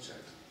the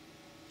subject.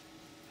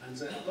 And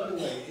by the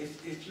way,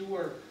 if you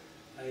were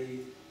a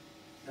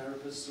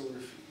therapist, or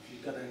if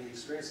you've got any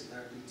experience in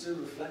therapy, do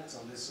reflect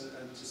on this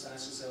and just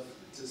ask yourself,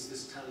 does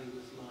this tally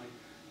with my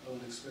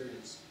own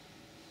experience?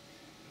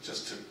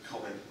 Just to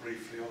comment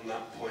briefly on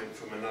that point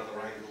from another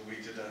angle,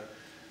 we did a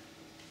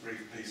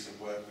brief piece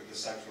of work with the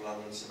Central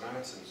London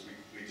Samaritans.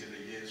 We did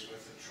a year's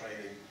worth of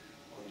training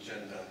on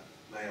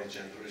male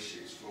gender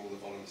issues for all the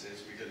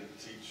volunteers. We didn't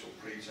teach or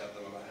preach at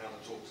them about how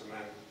to talk to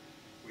men.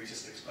 We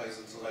just exposed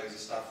them to loads of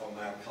stuff on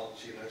male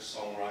culture, you know,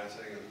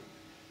 songwriting and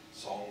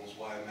songs,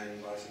 why are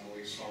men writing all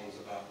these songs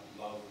about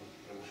love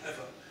and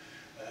whatever.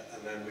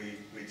 And then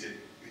we did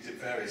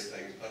various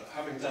things. But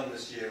having done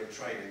this year of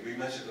training, we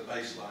measured the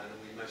baseline and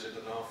we measured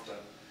an after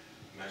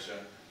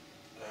measure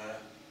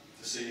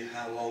to see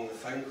how long the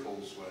phone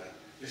calls were.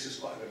 This is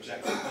quite an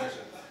objective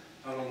measure.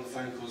 How long the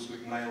phone calls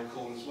with male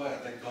callers were.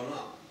 They'd gone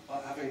up.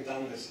 But having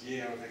done this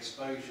year of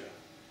exposure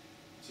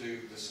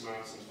to the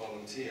Samaritans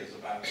volunteers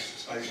about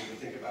exposing them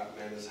to think about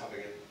men as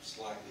having a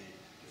slightly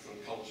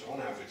different culture,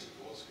 on average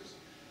of course, because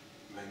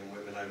men and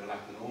women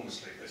overlap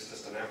enormously, but it's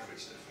just an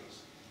average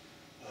difference.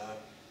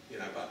 You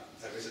know, but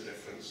there is a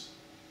difference.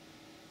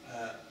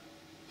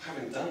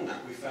 Having done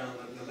that, we found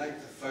that the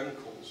length of phone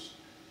calls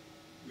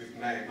with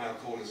male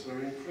callers were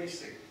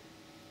increasing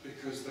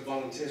because the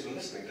volunteers were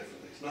listening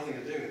differently. It's nothing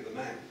to do with the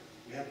men.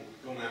 We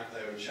haven't gone out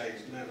there and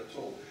changed men at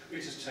all. We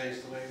just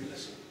changed the way we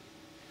listen.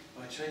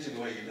 By changing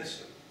the way you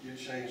listen, you're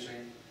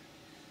changing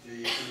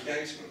the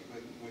engagement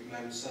with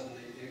men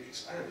suddenly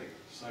expanding.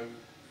 So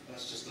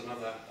that's just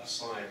another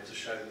aside to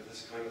show that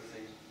this kind of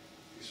thing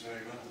is very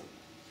relevant.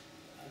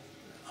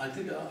 I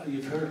think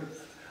you've heard,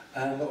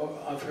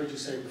 I've heard you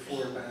say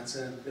before about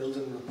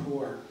building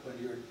rapport when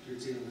you're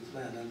dealing with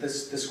men, and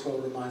this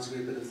quote reminds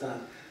me a bit of that,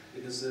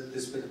 because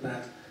this bit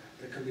about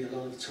there can be a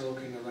lot of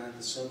talking around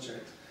the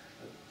subject.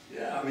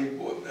 Yeah, I mean,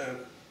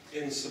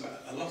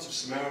 a lot of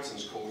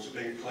Samaritans calls are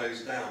being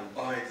closed down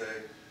by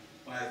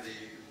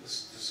the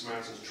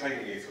Samaritans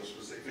training ethos.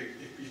 Was if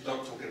you're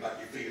not talking about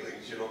your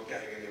feelings, you're not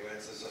getting anywhere,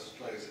 so just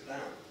close it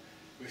down.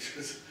 Which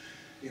was,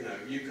 you know,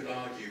 you could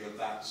argue that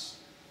that's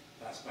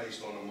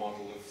based on a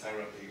model of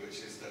therapy, which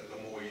is that the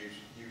more you're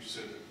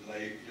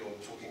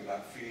talking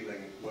about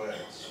feeling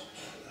words,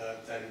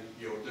 then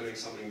you're doing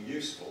something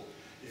useful.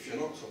 If you're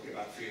not talking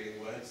about feeling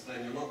words,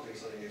 then you're not doing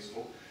something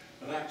useful.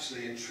 But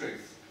actually, in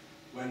truth,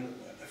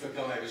 if a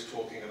guy was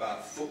talking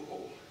about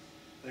football,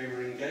 they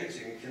were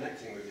engaging and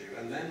connecting with you,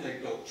 and then they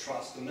built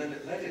trust, and then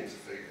it led into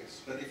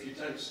feelings. But if you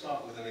don't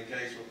start with an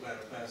engagement where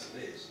a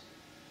person is,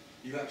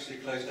 you actually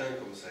close down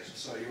conversation.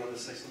 Sorry, you want to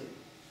say something?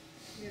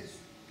 Yes,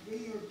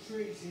 when you're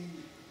treating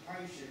a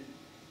patient,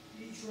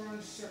 you try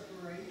and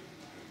separate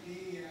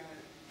the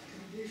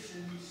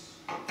conditions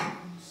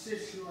and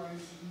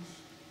situations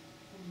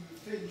from the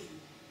thinking.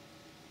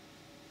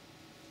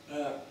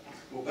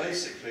 Well,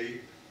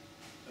 basically,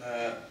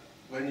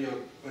 when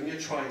you're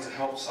trying to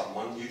help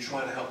someone, you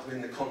try to help them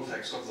in the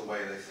context of the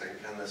way they think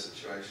and their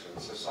situation.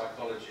 So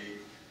psychology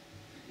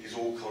is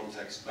all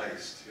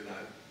context-based, you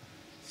know.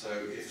 So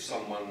if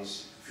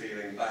someone's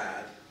feeling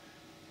bad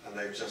and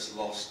they've just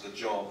lost the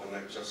job and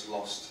they've just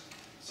lost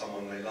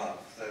someone they love,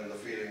 then the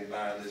feeling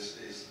bad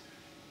is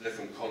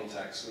different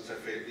context. And so,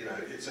 you know,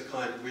 it's a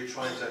kind of, we're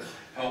trying to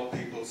help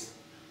people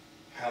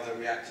how they're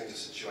reacting to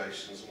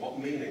situations and what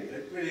meaning.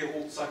 It really,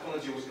 all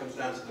psychology always comes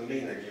down to the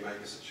meaning you make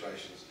of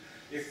situations.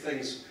 If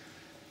things,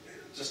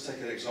 just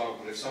take an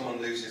example, if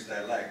someone loses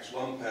their legs,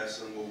 one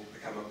person will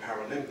become a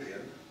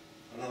Paralympian,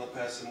 another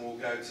person will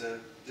go to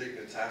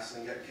Dignitas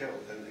and get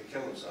killed and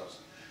kill themselves.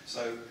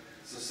 So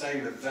it's the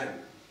same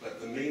event, but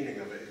the meaning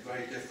of it is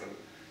very different.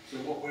 So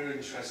what we're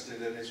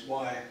interested in is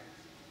why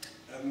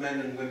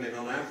men and women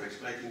on average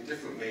making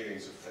different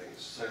meanings of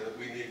things, so that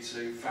we need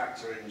to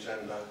factor in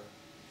gender.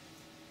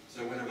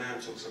 So when a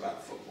man talks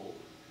about football,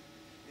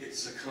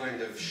 it's a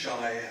kind of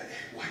shy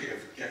way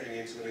of getting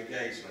into an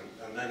engagement,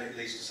 and then it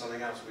leads to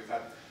something else. We've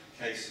had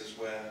cases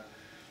where,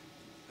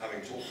 having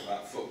talked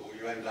about football,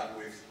 you end up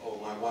with, oh,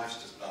 my wife's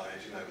just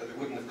died, you know, but they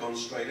wouldn't have gone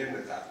straight in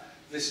with that.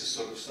 This is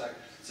sort of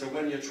so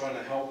when you're trying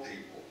to help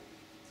people,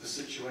 the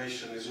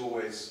situation is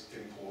always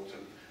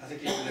important. I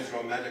think even if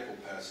you're a medical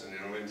person, you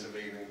know,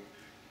 intervening,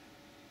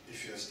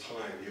 if there's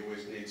time, you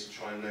always need to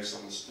try and know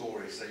someone's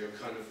story, so you're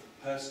kind of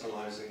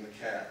personalising the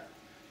care.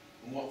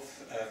 And what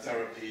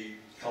therapy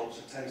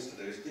culture tends to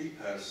do is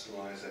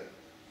depersonalise it.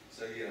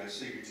 So, you know,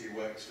 CBT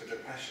works for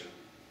depression,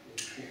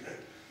 you know,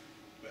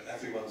 but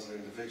everyone's an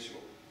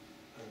individual,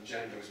 and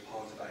gender is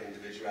part of that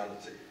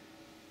individuality.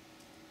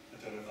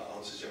 I don't know if that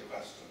answers your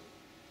question.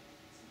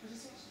 I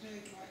just want to know,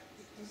 like,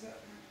 does that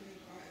happen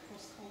like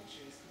across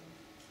cultures?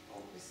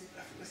 Oh,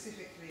 definitely.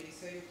 Specifically,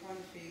 so your kind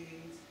of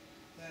feelings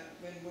that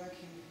when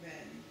working with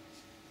men,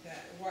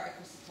 that right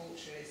across the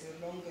culture is a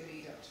longer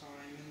lead up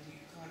time and you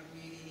kind of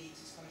really need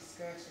to kind of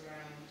skirt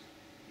around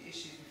the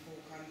issues before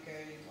kind of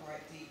going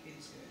quite deep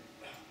into it.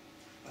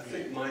 I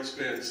think my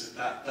experience is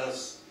that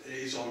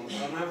is on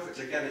average.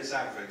 Again, it's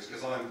average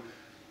because I'm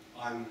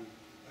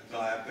a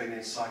guy. I've been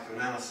in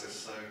psychoanalysis,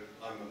 so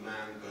I'm a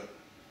man. But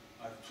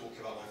I've talked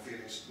about my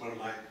feelings. When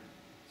I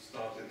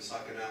started in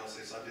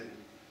psychoanalysis, I didn't.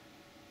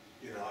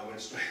 I went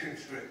straight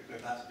into it,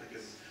 but that's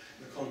because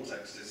the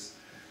context is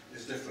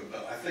different.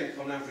 But I think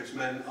on average,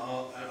 men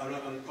are,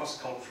 and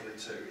cross-culturally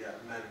too. Yeah,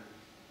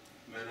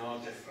 men are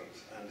different,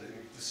 and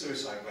the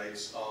suicide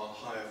rates are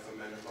higher for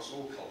men across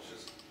all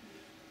cultures.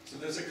 So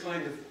there's a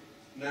kind of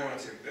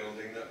narrative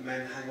building that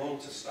men hang on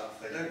to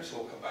stuff, they don't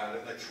talk about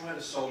it, they try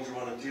to soldier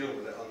on and deal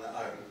with it on their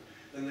own,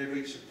 then they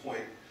reach a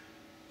point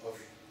of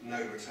no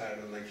return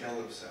and they kill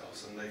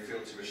themselves and they feel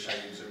too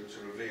ashamed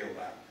to reveal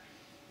that.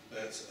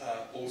 But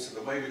also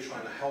the way we're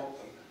trying to help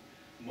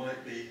them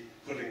might be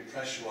putting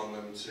pressure on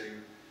them to,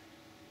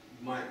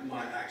 might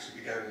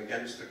actually be going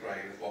against the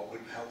grain of what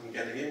would help them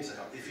getting into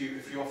help. If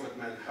you offered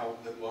men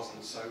help that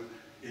wasn't so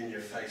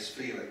in-your-face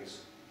feelings,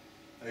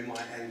 they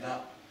might end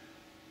up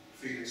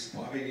feeling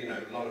support. I mean,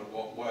 a lot of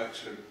what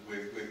works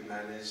with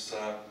men is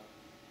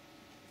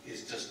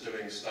just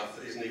doing stuff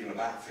that isn't even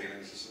about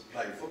feelings. It's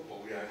playing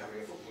football,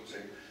 having a football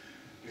team.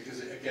 Because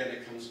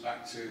it comes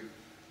back to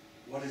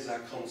what is our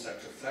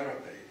concept of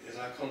therapy? Is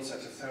our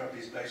concept of therapy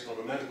is based on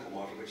a medical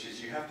model, which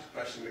is you have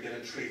depression, we're going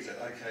to treat it.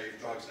 Okay, if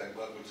drugs don't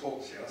work, we'll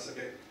talk to you. That's a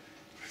bit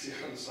pretty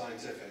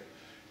unscientific.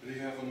 But if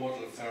you have a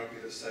model of therapy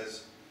that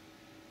says,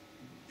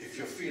 if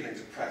you're feeling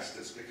depressed,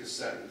 it's because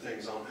certain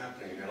things aren't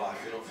happening in your life.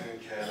 You're not feeling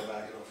cared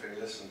about, you're not feeling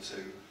listened to,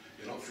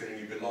 you're not feeling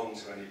you belong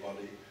to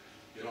anybody,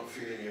 you're not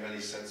feeling you have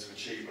any sense of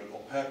achievement or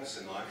purpose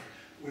in life.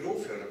 We'd all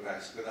feel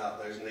depressed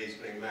without those needs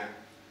being met.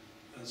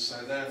 And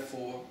so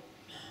therefore,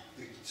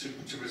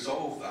 to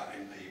resolve that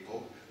in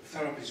people,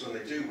 therapies when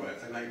they do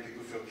work, they make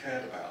people feel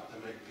cared about,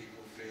 they make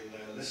people feel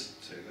they're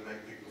listened to, they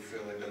make people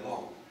feel they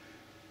belong,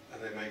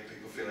 and they make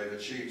people feel they've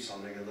achieved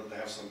something and that they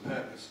have some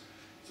purpose.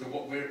 So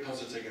what we're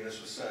positing in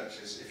this research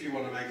is if you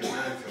want to make a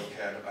man feel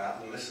cared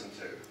about and listened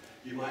to,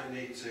 you might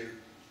need to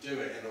do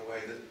it in a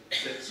way that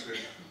fits with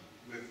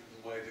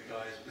the way the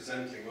guy is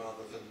presenting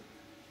rather than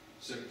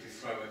simply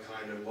throw a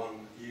kind of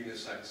one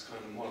unisex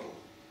kind of model.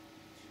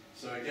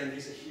 So again,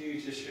 these are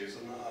huge issues,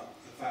 and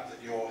the fact that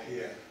you're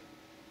here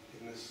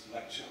in this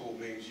lecture hall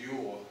means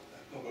you're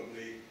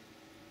probably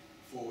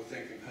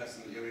forward-thinking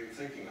person that you're even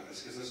thinking like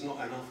this, because there's not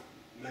enough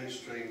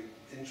mainstream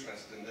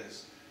interest in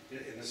this,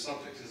 in the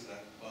subject, is there?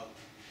 But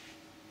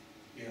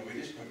it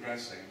is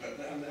progressing, but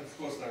and of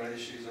course there are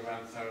issues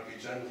around therapy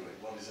generally.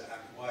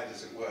 Why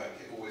does it work?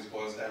 It always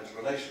boils down to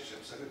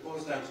relationships. If it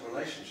boils down to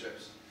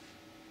relationships,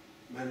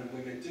 men and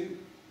women do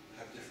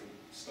have different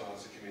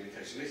styles of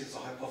communication. At least it's a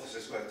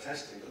hypothesis worth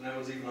testing, but no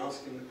one's even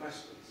asking the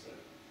question. So,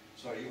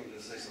 sorry, you wanted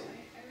to say something?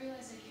 I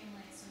realize I came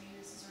late, so maybe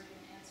this has already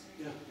been answered.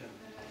 Yeah.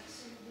 But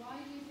so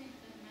why do you think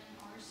that men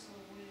are so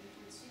avoided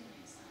towards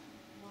feelings then?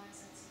 Why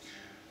is that such a...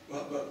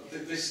 Well, but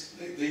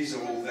these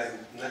are all then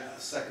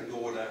second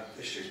order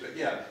issues. But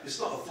yeah, it's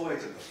not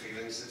avoidant of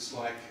feelings, it's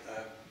like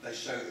they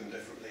show them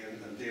differently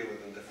and deal with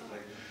them differently.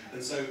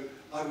 And so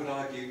I would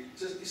argue,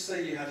 just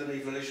say you had an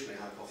evolutionary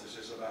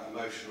hypothesis about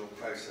emotional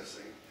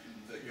processing,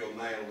 that your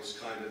male was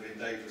kind of in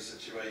dangerous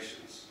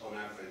situations on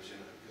average,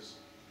 because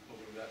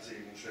probably that's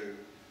even true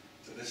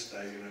to this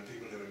day.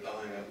 People who are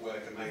dying at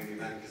work are mainly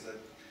men because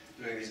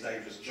they're doing these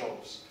dangerous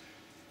jobs.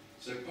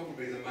 So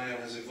probably the male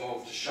has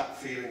evolved to shut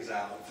feelings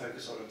out and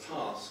focus on a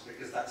task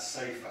because that's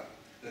safer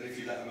than if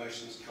you let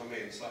emotions come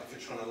in. It's like if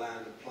you're trying to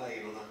land a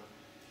plane on a,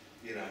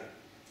 you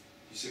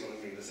see what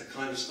I mean? There's a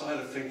kind of style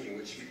of thinking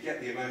which if you get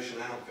the emotion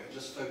out of it,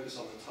 just focus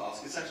on the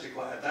task. It's actually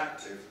quite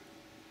adaptive,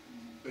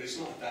 but it's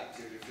not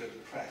adaptive if you're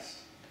depressed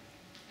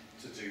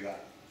to do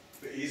that.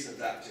 But it is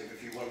adaptive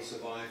if you want to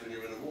survive and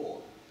you're in a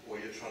war, or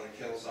you're trying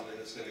to kill something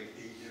that's going to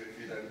eat you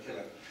if you don't kill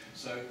it.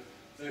 So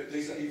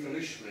these are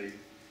evolutionary.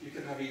 You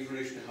can have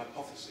evolutionary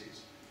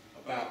hypotheses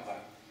about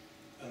that.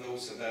 And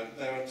also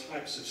there are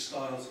types of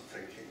styles of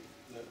thinking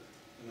that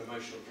in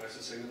emotional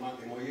processing that might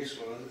be more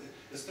useful. And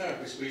as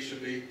therapists, we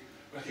should be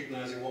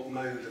recognising what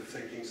mode of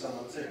thinking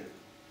someone's in.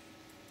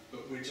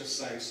 But we're just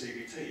saying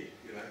CBT,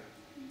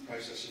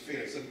 process your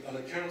feelings. And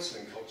a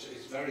counselling culture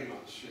is very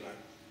much,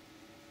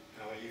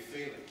 how are you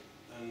feeling?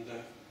 And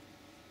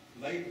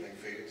labelling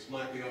feelings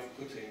might be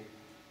off-putting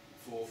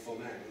for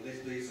men.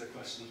 And these are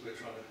questions we're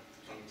trying to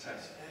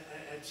test.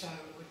 And so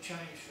it would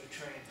change for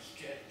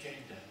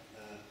transgender.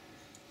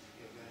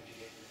 You're going to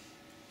get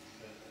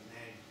a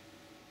man,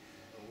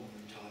 a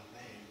woman type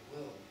man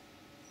will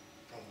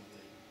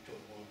probably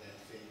talk more about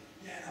feeling.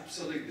 Yeah,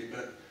 absolutely.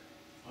 But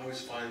I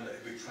always find that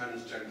with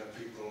transgender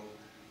people,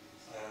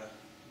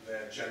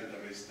 their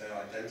gender is their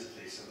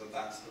identity, so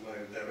that's the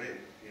mode they're in,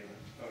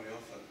 very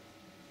often.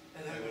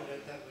 And that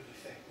would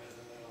affect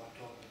whether they like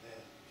talking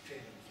about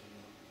feelings or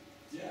not.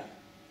 Yeah.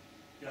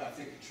 Yeah, I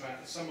think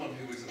someone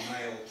who is a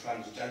male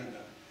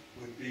transgender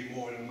would be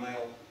more in a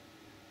male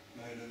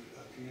mode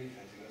of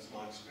communicating. That's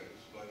my experience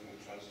working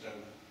with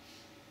transgender.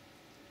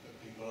 That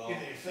people are... You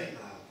mean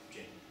female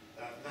gender?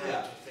 Male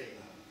Yeah. to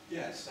female?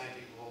 Yes.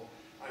 Maybe more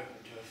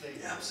open to a female?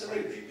 Yeah,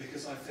 absolutely,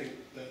 because I think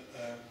that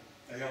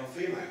they are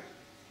female,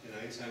 you know,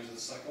 in terms of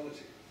the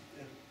psychology.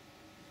 Yeah.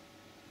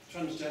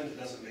 Transgender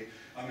doesn't mean...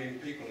 I mean,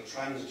 people are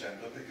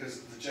transgender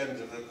because the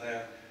gender that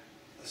they're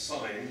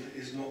assigned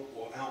is not,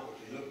 or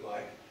outwardly look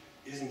like,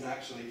 isn't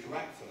actually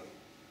correct for them.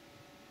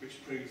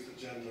 Which proves that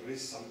gender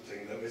is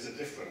something, there is a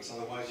difference,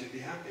 otherwise you'd be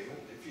happy,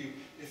 wouldn't you?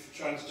 If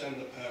a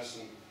transgender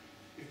person,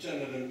 if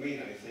gender didn't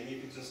mean anything, you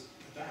could just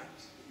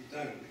adapt. But you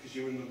don't, because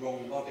you're in the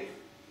wrong body.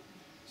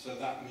 So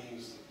that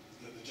means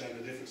that the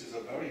gender differences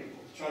are very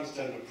important.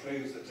 Transgender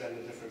proves that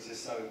gender difference is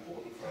so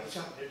important for us.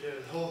 Something to do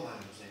with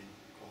hormones then,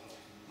 quite often.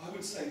 I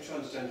would say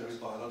transgender is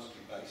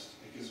biologically based,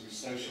 because we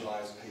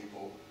socialise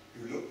people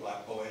who look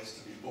like boys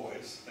to be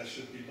boys. There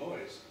should be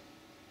boys.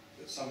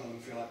 But some of them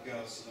feel like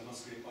girls, so there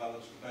must be a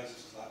biological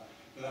basis to that.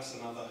 But that's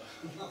another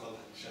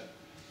lecture.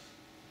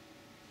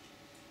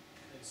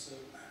 Okay, so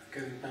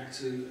going back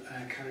to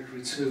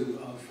category 2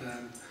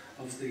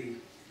 of the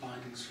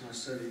findings from our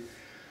study.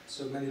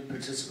 So many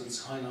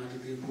participants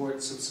highlighted the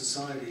importance of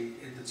society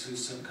in the 2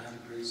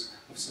 subcategories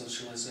of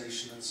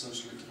socialization and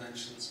social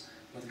interventions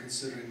when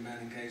considering men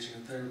engaging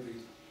in therapy.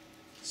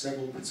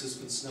 Several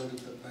participants noted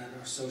that men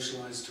are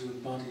socialized to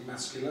embody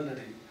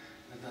masculinity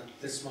and that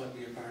this might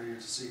be a barrier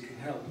to seeking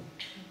help.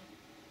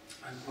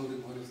 I'm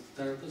quoting one of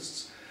the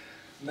therapists.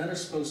 Men are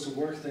supposed to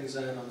work things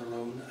out on their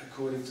own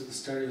according to the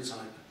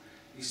stereotype,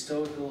 be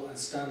stoical and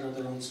stand on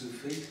their own 2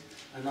 feet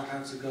and not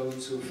have to go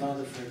to a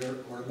father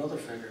figure or a mother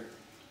figure,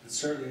 and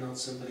certainly not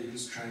somebody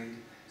who's trained,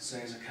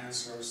 say, as a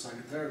counsellor or a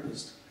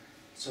psychotherapist.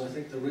 So I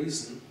think the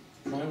reason,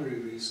 primary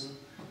reason,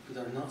 for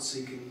their not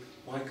seeking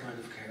my kind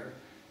of care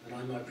that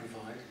I might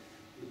provide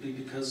would be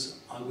because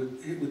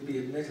it would be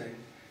admitting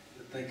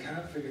that they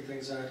can't figure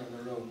things out on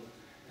their own,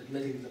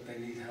 admitting that they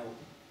need help.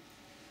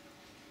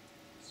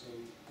 So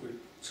we're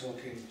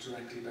talking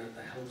directly about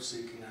the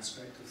help-seeking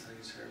aspect of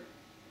things here.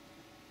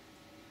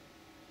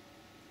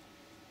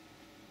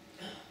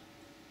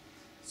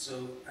 So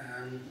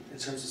in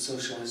terms of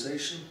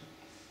socialization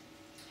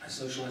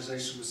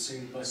was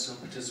seen by some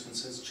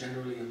participants as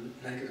generally a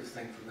negative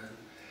thing for men.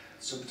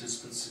 Some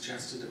participants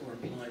suggested or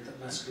implied that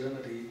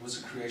masculinity was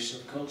a creation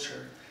of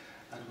culture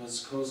and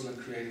was causal in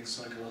creating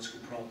psychological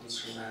problems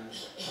for men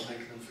by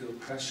making them feel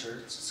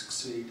pressure to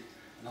succeed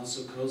and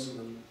also causing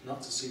them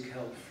not to seek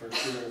help for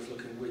fear of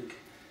looking weak.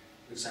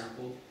 For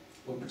example,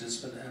 one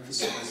participant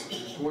emphasized that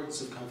the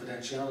importance of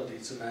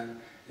confidentiality to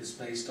men is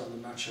based on the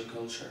macho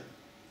culture.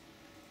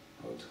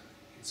 Quote,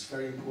 it's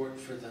very important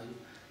for them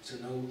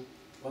to know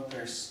what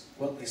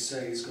they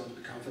say is going to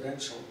be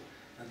confidential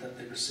and that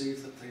they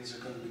perceive that things are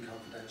going to be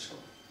confidential.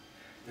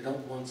 They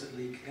don't want it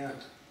leaking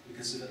out,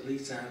 because if it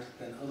leaks out,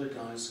 then other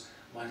guys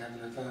might have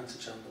an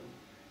advantage on them.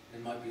 They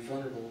might be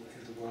vulnerable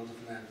in the world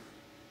of men.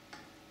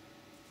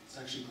 It's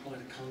actually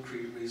quite a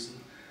concrete reason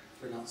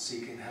for not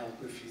seeking help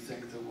if you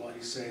think that what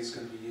you say is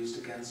going to be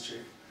used against you.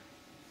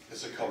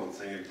 It's a common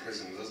thing in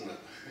prisons, isn't it?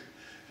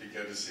 If you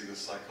go to see the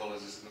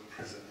psychologist in a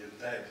prison, you're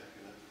dead.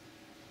 You know?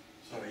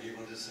 Sorry, you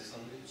wanted to say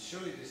something?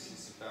 Surely this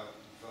is about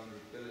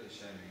vulnerability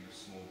shaming of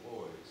small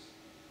boys.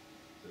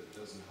 That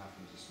doesn't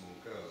happen to small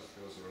girls.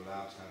 Girls are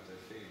allowed to have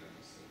their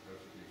feelings. They're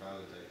perfectly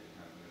validated in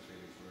having their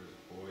feelings, whereas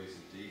boys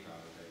are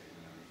devalidated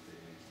in having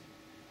feelings.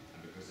 And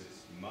because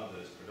it's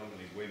mothers,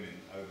 predominantly women,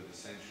 over the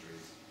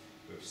centuries,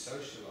 who have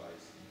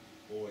socialised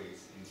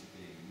boys into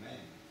being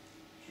men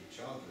through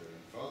childhood.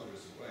 And father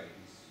is away.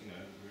 He's, you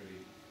know,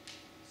 really,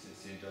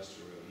 since the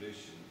Industrial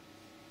Revolution,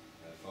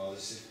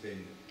 fathers have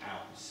been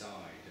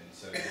outside, and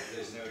so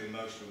there's no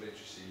emotional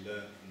literacy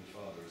learned from the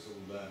father. It's all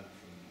learned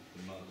from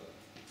the mother.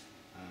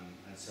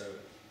 And so,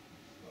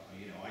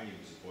 you know, I knew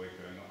as a boy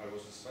growing up, I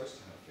wasn't supposed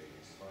to have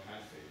feelings. If I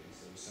had feelings,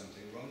 there was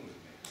something wrong with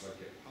me, because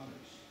I'd get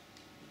punished.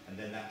 And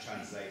then that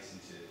translates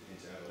into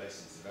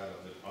adolescence,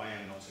 adulthood. I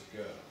am not a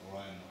girl,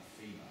 or I am not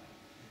female,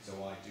 so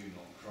I do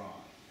not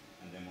cry.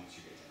 And then once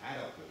you get to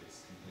adulthood,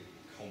 it's completely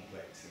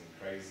complex and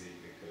crazy,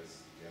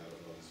 because the adult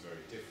world is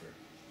very different.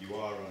 You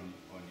are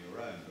on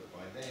your own, but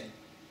by then,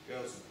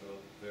 girls have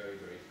built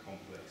very, very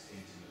complex,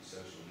 intimate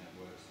social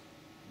networks.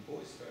 And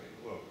boys,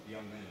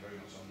 young men are very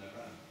much on their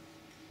own.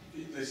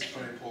 This is a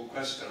very important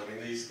question. I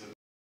mean, these are the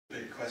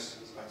big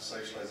questions about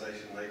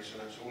socialisation, nature,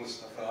 and all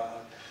this stuff.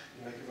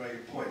 You make a very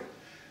good point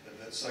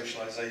that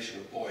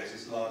socialisation of boys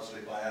is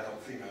largely by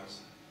adult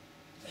females.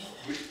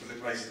 Which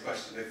raises the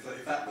question: if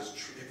that was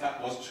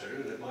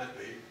true, and it might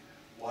be,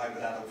 why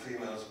would adult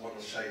females want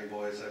to shame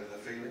boys over their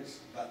feelings?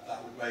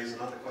 That would raise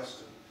another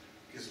question,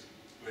 because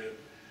we're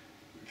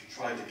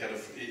trying to get a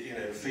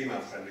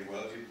female-friendly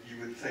world.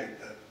 You would think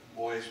that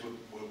boys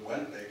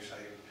weren't being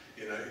shamed.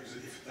 You know,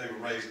 if they were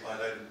raised by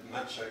their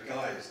macho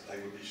guys, they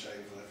would be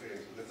shamed for their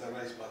feelings. But if they're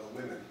raised by the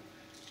women,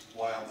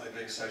 why aren't they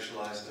being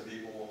socialised to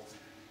be more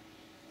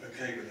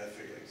okay with their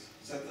feelings.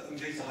 So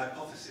these are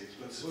hypotheses,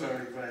 but it's a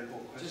very, very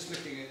important question. Just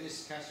looking at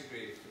this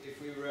category, if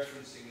we were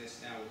referencing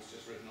this now, what's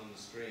just written on the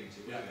screen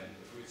to women,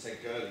 if we would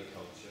say girly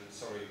culture,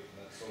 sorry,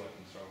 that's all I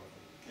can throw at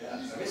them. Yeah,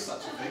 there is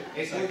such a thing.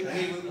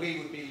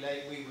 We would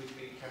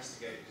be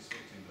castigated as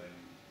victim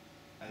blaming.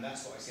 And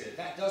that's what I said.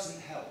 That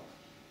doesn't help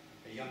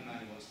a young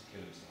man who wants to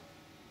kill himself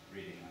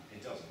reading that.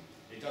 It doesn't.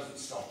 It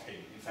doesn't stop him.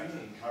 In fact,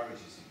 it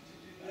encourages him to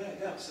do that.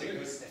 Yeah,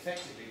 absolutely. Because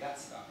effectively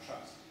that's about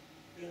trust.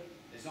 Yeah.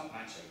 It's not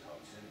macho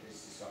culture.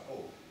 It's just like,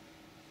 oh,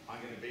 I'm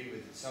going to be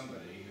with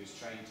somebody who's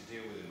trained to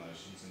deal with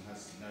emotions and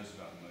knows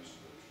about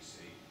emotional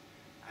literacy,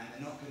 and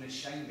they're not going to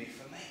shame me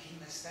for making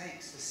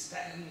mistakes, for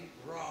saying it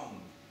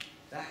wrong.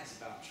 That is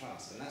about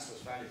trust, and that's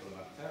what's valuable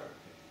about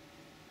therapy,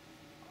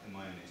 in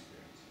my own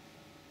experience.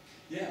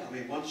 Yeah, I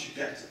mean, once you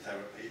get to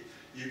therapy,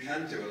 you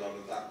can do a lot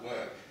of that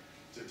work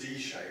to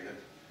de-shame it.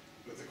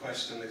 But the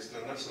question is,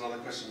 and that's another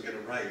question we're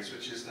going to raise,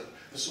 which is that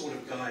the sort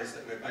of guys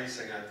that we're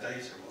basing our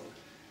data on,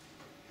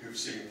 who've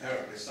seen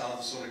therapists, are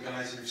the sort of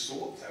guys who've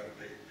sought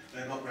therapy.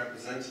 They're not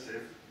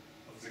representative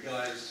of the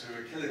guys who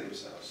are killing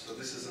themselves. So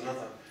this is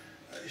another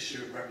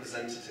issue of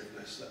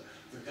representativeness, that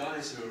the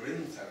guys who are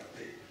in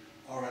therapy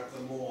are at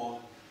the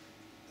more,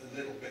 a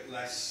little bit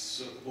less,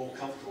 sort of more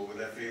comfortable with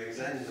their feelings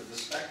end of the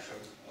spectrum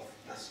of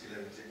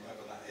masculinity,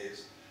 whatever that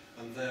is.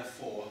 And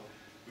therefore,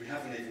 we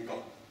haven't even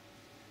got,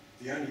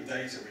 the only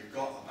data we've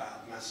got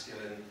about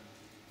masculine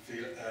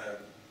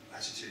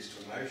attitudes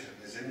to emotion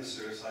is in the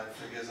suicide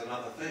figures and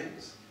other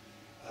things.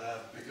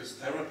 Because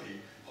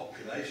therapy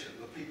population,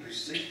 the people who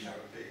seek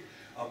therapy,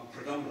 are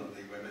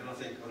predominantly women. I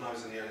think when I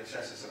was in the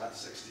NHS, it's about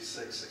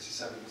 66,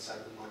 67%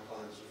 of my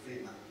clients were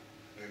female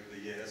over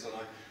the years, and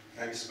I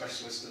became a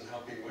specialist in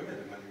helping women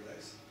in many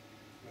ways.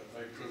 I'm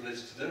very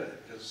privileged to do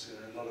it, because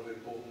a lot of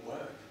important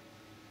work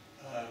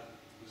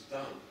was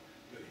done.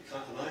 But you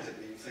can't, and I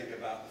didn't even think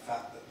about the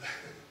fact that,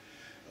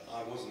 that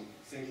I wasn't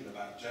thinking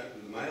about gender,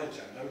 the male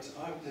gender.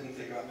 I didn't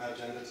think about male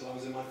gender until I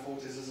was in my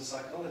 40s as a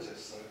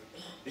psychologist, so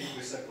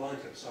we're so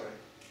blinded, sorry.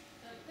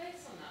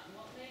 Based on that,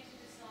 what made you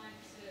decide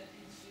to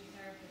interview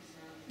therapists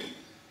rather than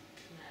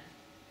men?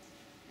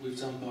 We've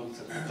done both.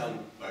 We've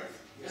done both.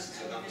 Yes,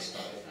 so that was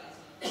started.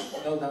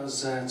 No, that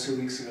was 2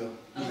 weeks ago.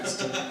 We're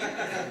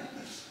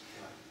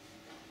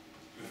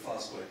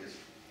fast workers.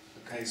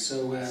 Okay,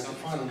 so the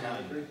final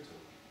category.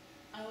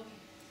 Oh, okay.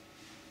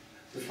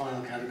 The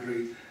final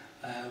category.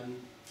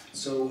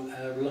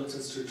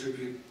 Reluctance to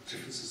attribute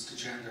differences to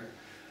gender.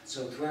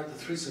 So throughout the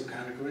three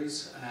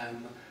subcategories,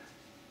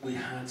 we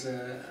had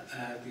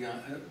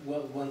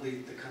one of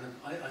the kind of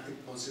I think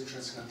most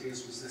interesting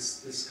ideas was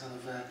this kind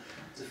of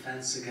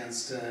defence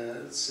against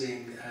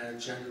seeing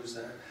gender was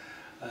there.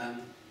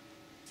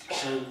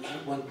 So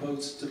one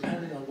quote: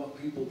 "Depending on what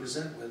people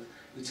present with,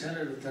 we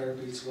tailor the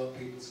therapy to what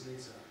people's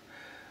needs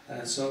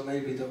are." So it may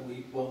be that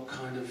we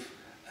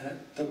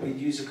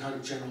use a kind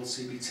of general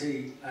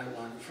CBT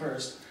outline at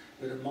first,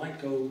 but it might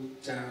go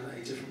down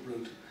a different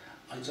route.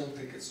 I don't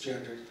think it's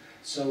gendered.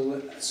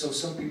 So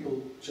some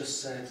people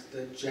just said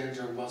that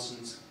gender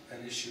wasn't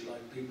an issue,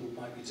 like people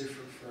might be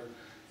different for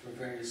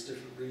various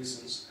different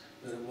reasons,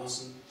 but it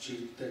wasn't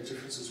due, their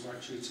differences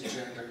weren't due to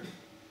gender.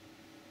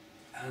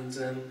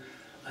 And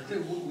I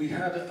think we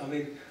had,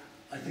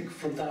 I think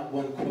from that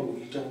one quote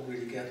you don't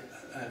really get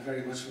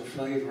very much of a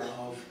flavour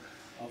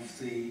of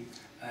the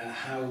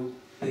how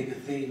big a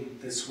theme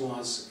this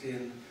was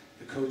in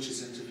the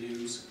coaches'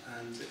 interviews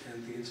and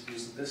in the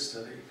interviews in this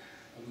study.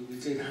 We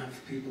did have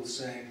people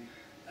saying,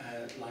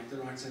 like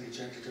there aren't any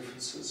gender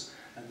differences,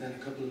 and then a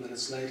couple of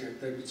minutes later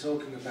they'd be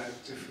talking about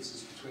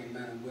differences between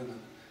men and women.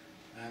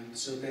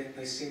 So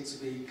they seem to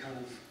be kind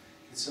of,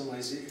 in some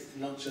ways,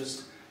 not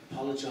just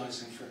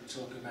apologising for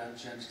talking about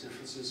gender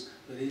differences,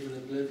 but even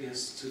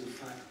oblivious to the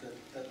fact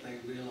that they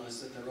realise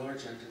that there are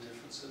gender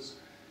differences.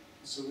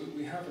 So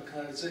we have a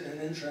kind of, it's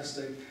an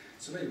interesting,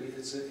 to me,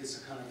 it's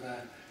a kind of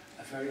a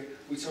very,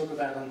 we talk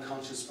about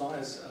unconscious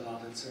bias a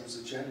lot in terms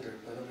of gender,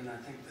 but I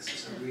think this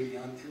is a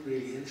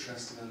really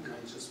interesting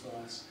unconscious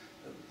bias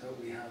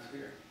that we have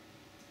here.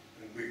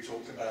 And we've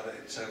talked about it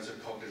in terms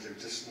of cognitive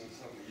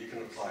dissonance. You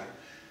can apply,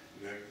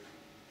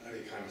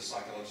 any kind of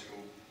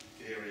psychological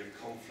theory of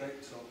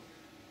conflict or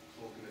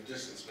cognitive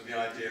dissonance, but the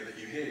idea that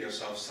you hear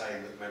yourself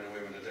saying that men and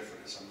women are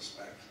different in some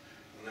respect,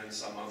 and then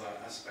some other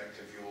aspect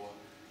of your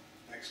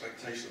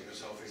expectation of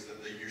yourself is that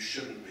you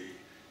shouldn't be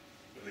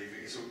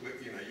believing. It's,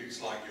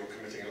 it's like you're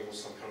committing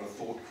some kind of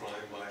thought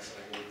crime by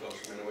saying, oh gosh,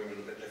 men and women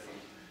are a bit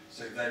different.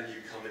 So then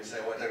you come and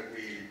say, well,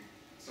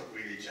 it's not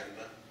really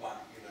gender,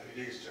 but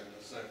it is gender.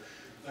 So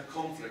the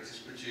conflict is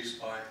produced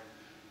by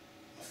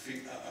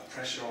a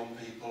pressure on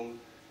people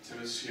to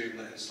assume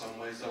that in some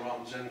ways there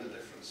aren't gender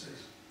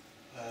differences,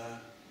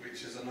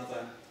 which is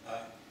another,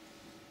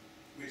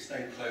 which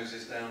then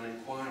closes down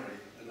inquiry.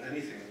 And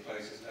anything that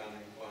closes down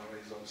inquiry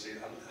is obviously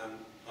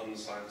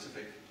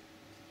unscientific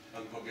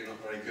and probably not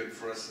very good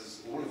for us,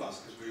 as all of us,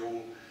 because we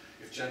all,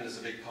 if gender's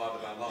a big part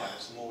of our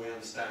lives, the more we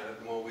understand it,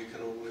 the more we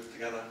can all live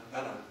together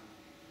better.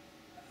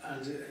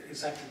 And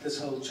exactly this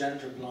whole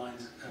gender blind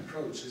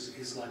approach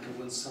is like a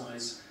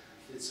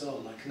fits all,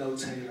 like no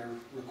tailor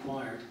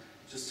required.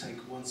 Just take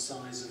one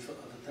size of a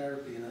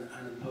therapy and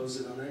impose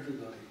it on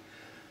everybody.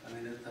 I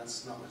mean,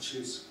 that's not what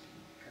suits.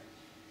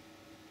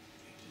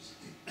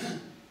 Okay.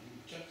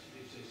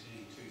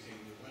 Juxtapositioning two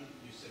things. One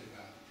you said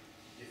about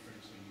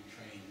difference when you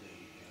trained the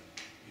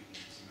people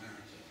in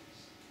Samaritans.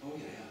 Oh,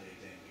 yeah. How they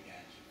then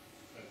began to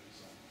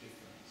focus on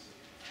difference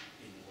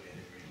in the way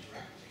they were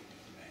interacting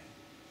with the men.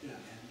 Yeah.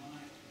 And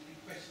my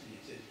question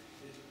is,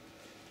 there's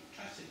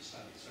classic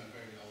studies, some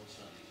very old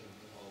studies of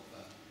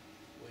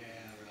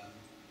where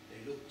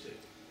they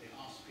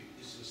asked people,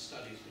 this was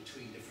studies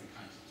between different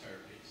kinds of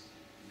therapies,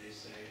 and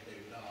they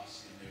would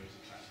ask, and there was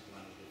a classic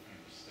one of the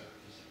famous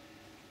therapists,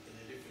 and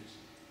the difference,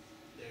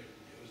 it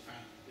was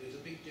found, there's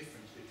a big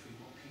difference between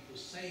what people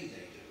say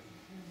they do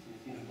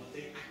and what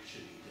they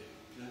actually do.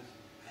 Yes.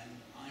 And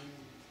I'm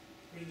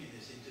bringing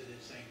this into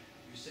this saying,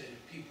 you said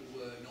if people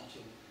were not,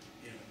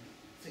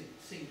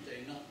 think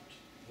they're not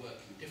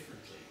working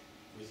differently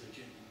with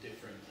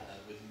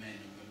with men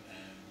and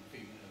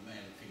female,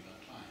 male and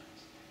female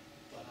clients.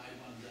 But I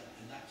wonder,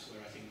 and that's where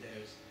I think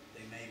they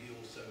may be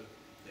also,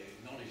 they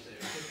acknowledge their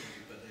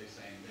differences, but they're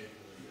saying they're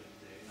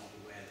not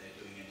aware they're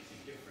doing anything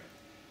different.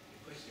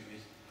 The question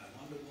is, I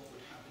wonder what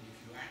would happen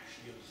if you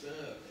actually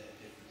observe their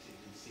differences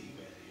and see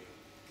whether you're...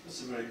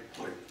 That's a very good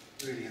point.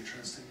 Really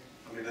interesting.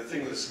 I mean, the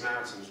thing with the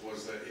Samaritans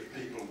was that if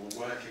people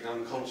were working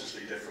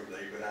unconsciously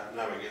differently without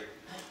knowing it,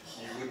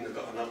 you wouldn't have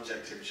got an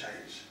objective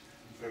change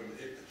from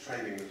it,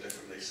 training them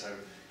differently. So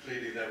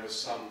clearly there was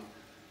some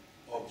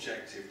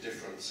objective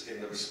difference in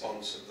the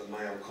response of the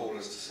male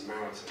callers to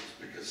Samaritans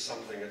because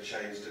something had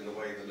changed in the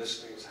way the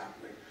listening was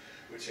happening,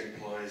 which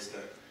implies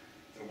that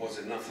there was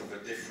enough of a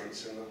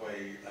difference in the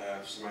way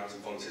Samaritan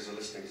volunteers are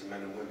listening to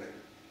men and women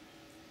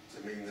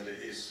to mean that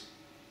it is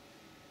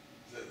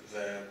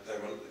that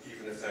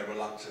even if they're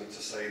reluctant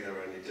to say there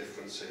are any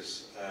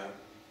differences,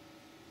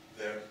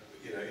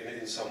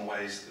 in some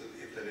ways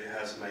that it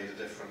has made a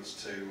difference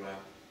to,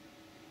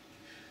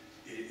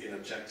 in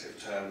objective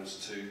terms,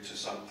 to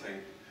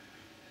something.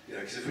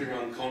 Because if we were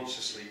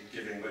unconsciously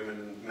giving women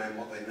and men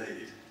what they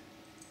need,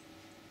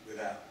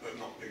 but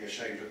not being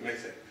ashamed to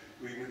admit it,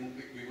 we wouldn't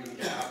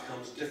get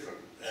outcomes different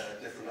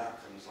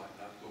outcomes like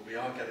that. But we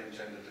are getting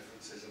gender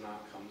differences and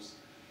outcomes.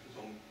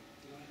 I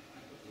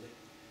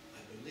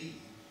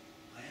believe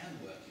I am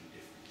working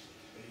differently.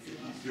 But if you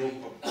ask me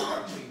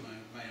between my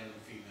male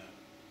and female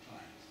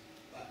clients,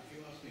 but if you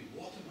ask me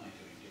what am I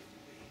doing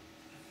differently,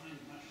 I find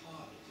it much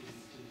harder to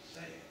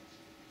say it,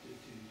 to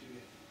do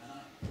it.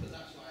 But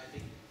that's why I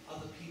think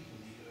other people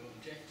need to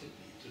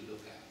objectively to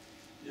look at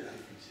the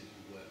differences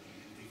in working,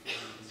 and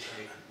before you can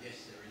say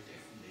yes, there are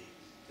definitely.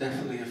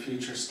 Definitely a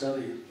future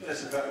study.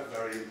 It's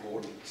very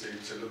important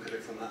to look at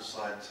it from that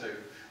side too.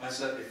 I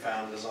certainly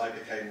found as I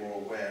became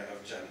more aware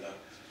of gender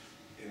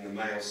in the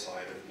male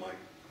side of my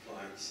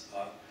clients,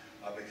 I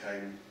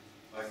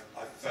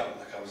felt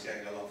like I was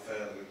getting a lot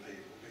further with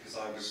people because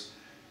I was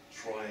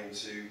trying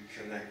to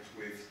connect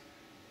with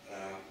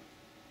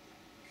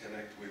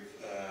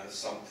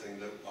something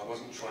that I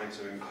wasn't trying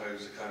to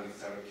impose a kind of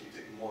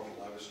therapeutic model.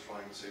 I was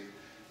trying to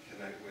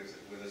connect with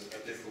a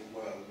different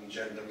world, and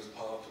gender was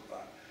part of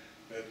that.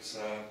 But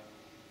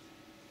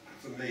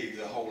for me,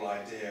 the whole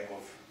idea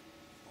of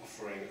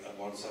offering a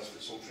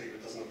one-size-fits-all treatment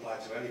doesn't apply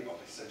to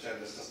anybody. So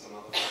gender is just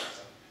another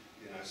factor.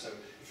 So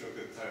if you're a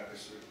good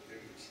therapist,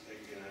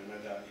 no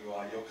doubt you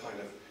are. You're kind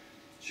of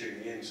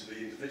tuning into the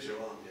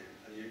individual, aren't you?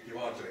 And you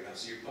are doing that.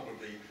 So you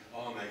probably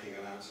are making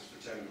allowances for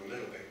gender a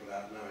little bit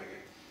without knowing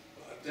it.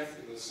 But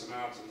definitely with the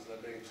Samaritans, they're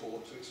being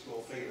taught to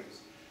explore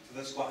feelings. So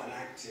there's quite an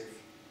active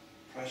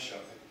pressure.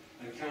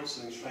 And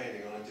counselling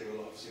training, and I do a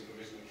lot of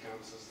supervision of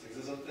counsellors,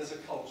 there's a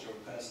culture of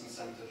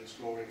person-centred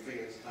exploring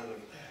feelings.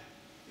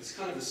 It's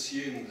kind of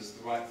assumed as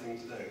the right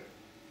thing to do.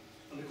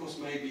 And of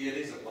course, maybe it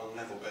is at one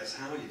level, but it's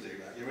how you do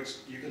that. You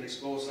can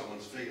explore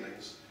someone's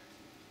feelings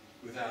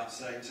without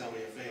saying, tell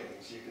me your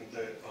feelings. You can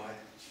do it by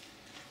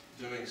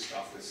doing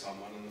stuff with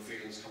someone and the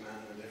feelings come out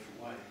in a different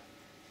way.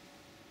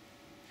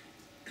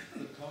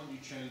 But can't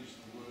you change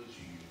the words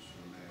you use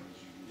for a male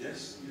as you use?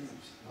 Yes,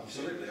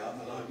 absolutely. I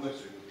met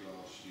him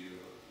last year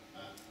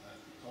at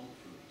the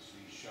conference.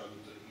 He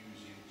showed that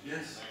using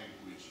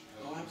language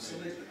helps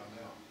men to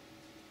come out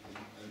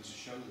and to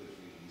show their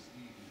feelings,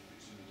 even if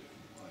it's in a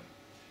different way.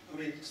 I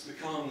mean, it's the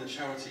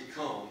Charity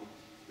Calm,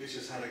 which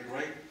has had a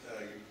great,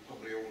 you've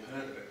probably all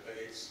heard of it, but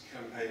its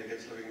campaign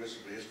against living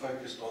miserably is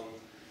focused on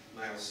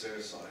male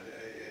suicide.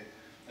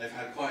 They've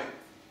had quite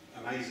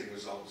amazing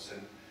results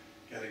in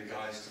getting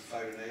guys to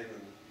phone in,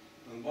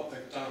 and what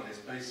they've done is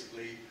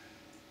basically,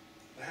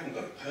 they haven't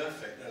got it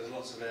perfect. There's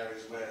lots of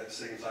areas where it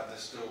seems like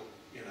there's still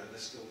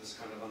this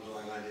kind of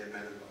underlying idea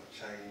men have got to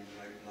change and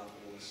open up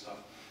and all this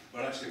stuff.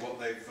 But actually what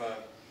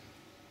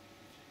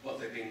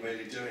they've been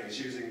really doing is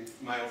using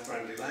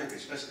male-friendly language,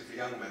 especially for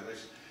young men.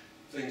 There's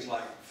things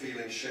like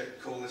feeling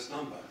shit, call this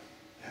number.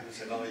 They haven't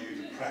said, are you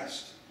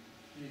depressed?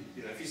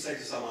 If you say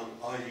to someone,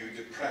 are you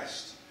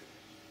depressed?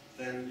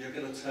 Then you're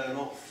going to turn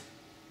off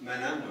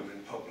men and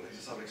women probably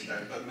to some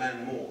extent, but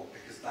men more,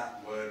 because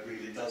that word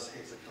really does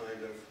hit a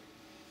kind of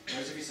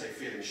Whereas if you say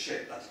feeling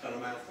shit, that's kind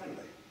of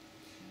male-friendly.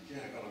 Yeah,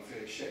 God, I'm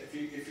feeling shit.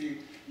 If you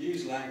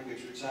use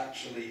language which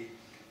actually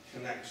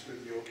connects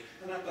with your...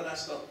 but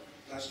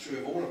that's true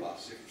of all of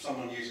us. If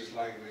someone uses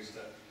language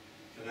that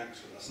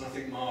connects with us, and I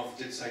think Marv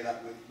did say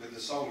that with the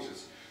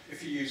soldiers.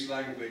 If you use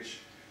language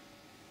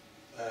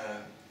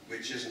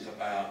which isn't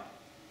about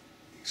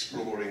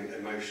exploring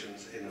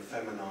emotions in a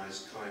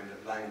feminized kind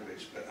of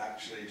language, but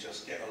actually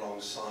just get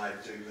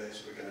alongside, do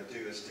this, we're going to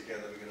do this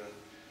together,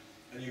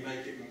 and you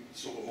make it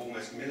sort of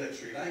almost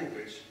military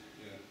language,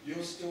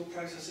 you're still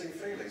processing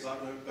feelings. I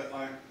know, but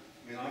I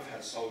mean, I've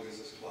had soldiers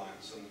as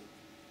clients, and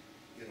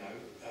you know,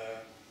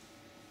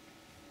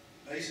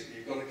 basically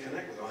you've got to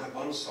connect with them. I had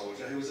one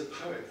soldier who was a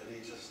poet, and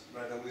he just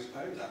read all his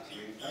poems out to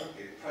me in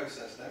therapy. He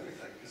processed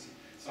everything because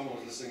someone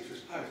was listening to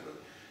his poems. But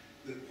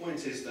the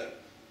point is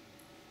that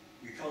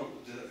we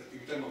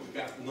don't want to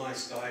have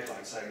nice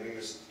guidelines saying we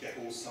must get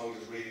all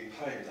soldiers reading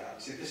poems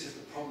out. See, this is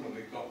the problem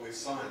we've got with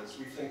science.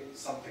 We think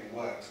something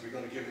works, we've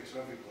got to give it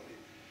to everybody.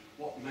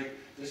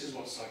 This is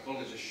what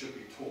psychologists should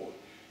be taught,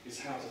 is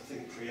how to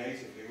think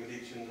creatively with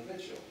each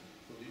individual.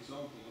 But the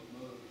example that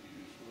Merv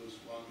used was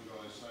one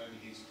guy saying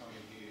he's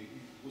coming here,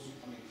 he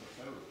wasn't coming for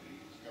therapy,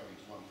 he was going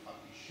to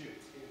unpack his shit.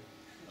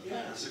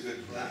 Yeah, that's a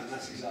good,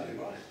 that's exactly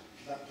right.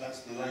 That's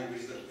the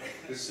language that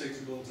is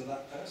suitable to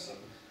that person.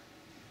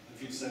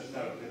 If you'd said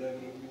therapy, they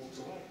would have walked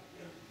away.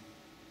 Yeah.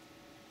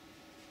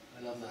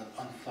 I love that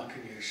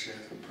unfucking your shit.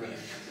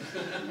 Brilliant.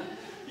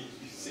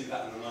 You see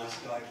that in the nice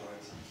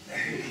guidelines.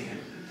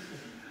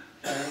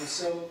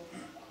 So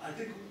I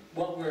think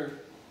what we're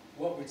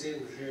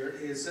dealing with here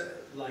is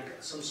like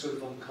some sort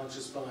of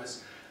unconscious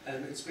bias.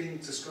 It's being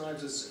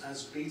described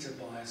as beta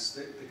bias,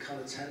 the kind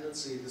of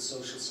tendency in the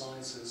social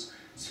sciences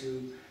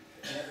to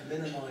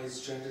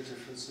minimize gender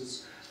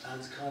differences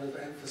and kind of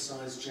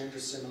emphasize gender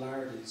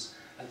similarities.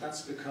 And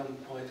that's become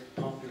quite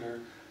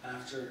popular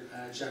after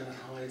Janet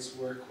Hyde's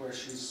work, where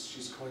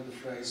she's coined the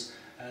phrase,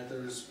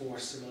 there's more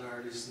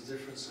similarities than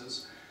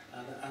differences.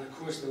 And of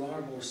course there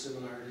are more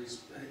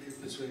similarities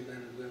between men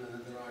and women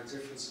than there are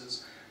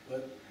differences,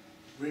 but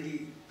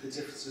really the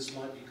differences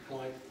might be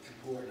quite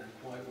important and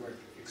quite worth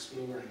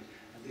exploring.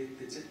 And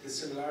the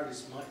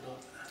similarities might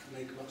not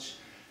make much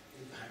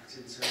impact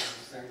in terms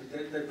of therapy.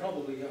 They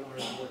probably are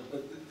important,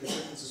 but the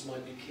differences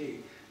might be key.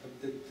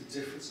 The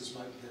differences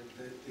might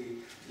be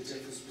the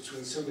difference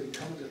between somebody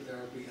coming to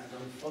therapy and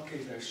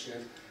unfucking their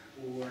shit,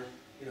 or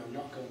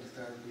not going to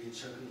therapy and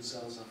chucking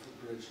themselves off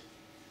a bridge.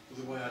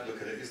 Well, the way I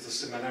look at it is the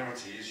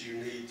similarity is you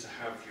need to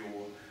have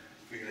your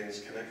feelings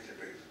connected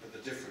with, but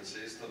the difference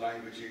is the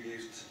language you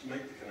use to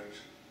make the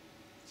connection.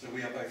 So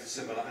we are both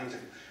similar and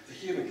different. The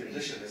human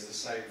condition is the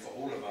same for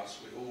all of us.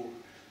 We all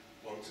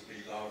want to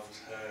be loved,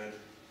 heard,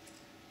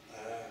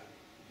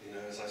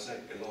 as I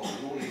said, belong.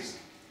 All these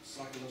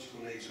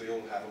psychological needs we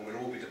all have, and we'd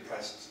all be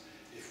depressed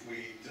if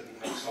we didn't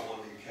have someone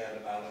who cared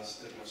about us,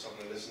 didn't have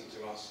someone who listened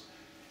to us,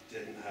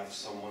 didn't have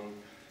someone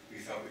we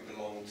felt we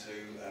belonged to,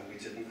 and we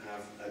didn't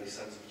have any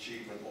sense of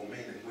achievement or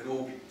meaning. We'd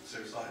all be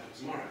suicidal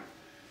tomorrow.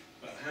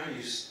 But how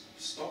you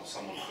stop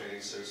someone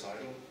feeling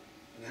suicidal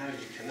and how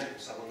you connect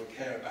with someone and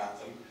care about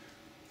them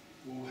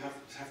will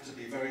have to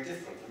be very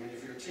different. I mean,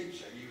 if you're a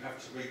teacher, you have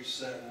to reach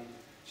certain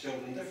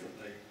children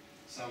differently.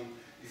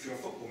 If you're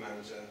a football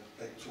manager,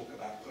 they talk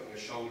about putting a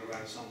shoulder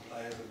around some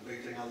players and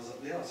beating others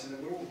up the arse.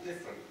 We're all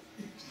different.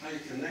 How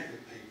you connect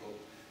with people,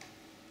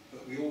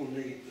 but we all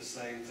need the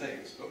same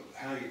things, but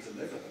how you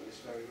deliver them is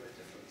very, very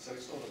different. So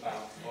it's not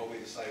about, are we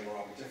the same or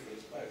are we different?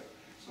 It's both.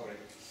 Sorry.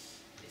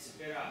 It's a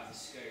bit out of the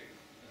scope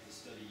of the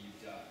study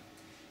you've done.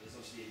 There's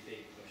obviously a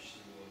big push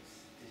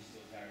towards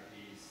digital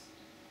therapies,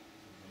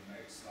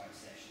 remote Skype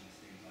sessions,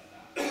 things like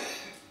that.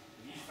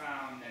 Have you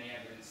found any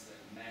evidence that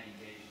men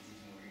engage with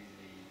these more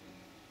easily than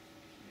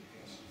people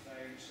on the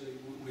phone? Actually,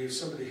 we have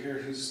somebody here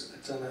who's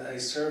done a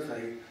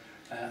survey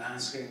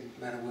asking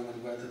men and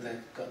women whether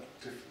they've got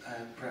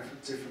different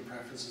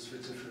preferences for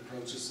different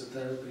approaches to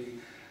therapy,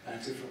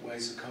 different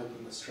ways of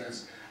coping with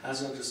stress.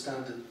 As I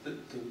understand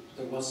it,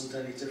 there wasn't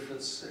any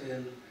difference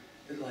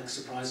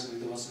surprisingly,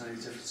 there wasn't any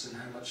difference in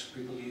how much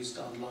people used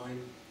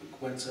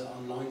went to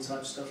online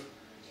type stuff.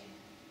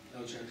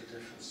 No gender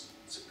difference.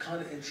 It's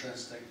kind of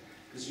interesting,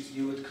 because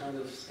you would kind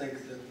of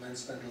think that men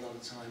spend a lot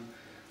of time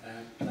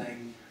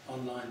playing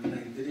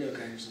video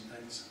games and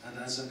things, and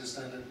as I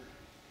understand it,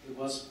 there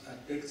was a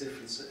big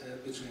difference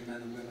between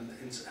men and women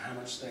in how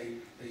much they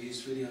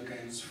use video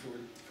games for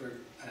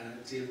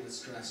dealing with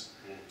stress.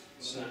 Well,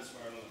 so that's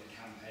where a lot of the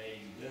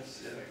campaign works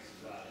as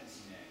well. It's,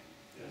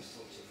 just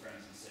talk to your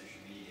friends on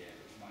social media,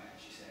 which might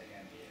actually say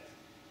again be a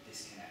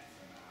disconnect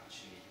from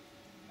actually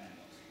men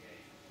not to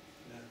engage.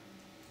 Yeah.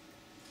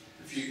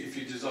 If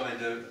you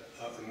designed a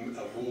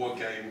war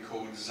game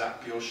called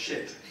Zap Your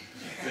Shit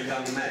for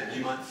young men,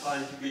 you might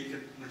find we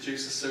could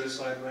reduce the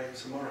suicide rate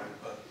tomorrow,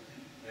 but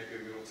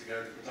maybe we ought to go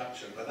into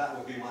production. But that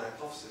would be my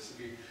hypothesis.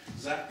 If you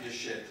zap your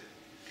shit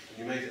and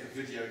you made it a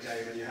video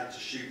game and you had to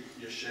shoot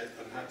your shit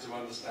and had to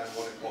understand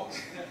what it was,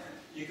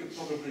 you could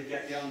probably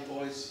get young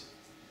boys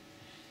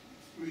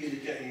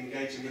really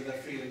engaging with their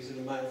feelings in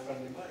a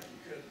male-friendly way.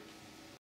 You could.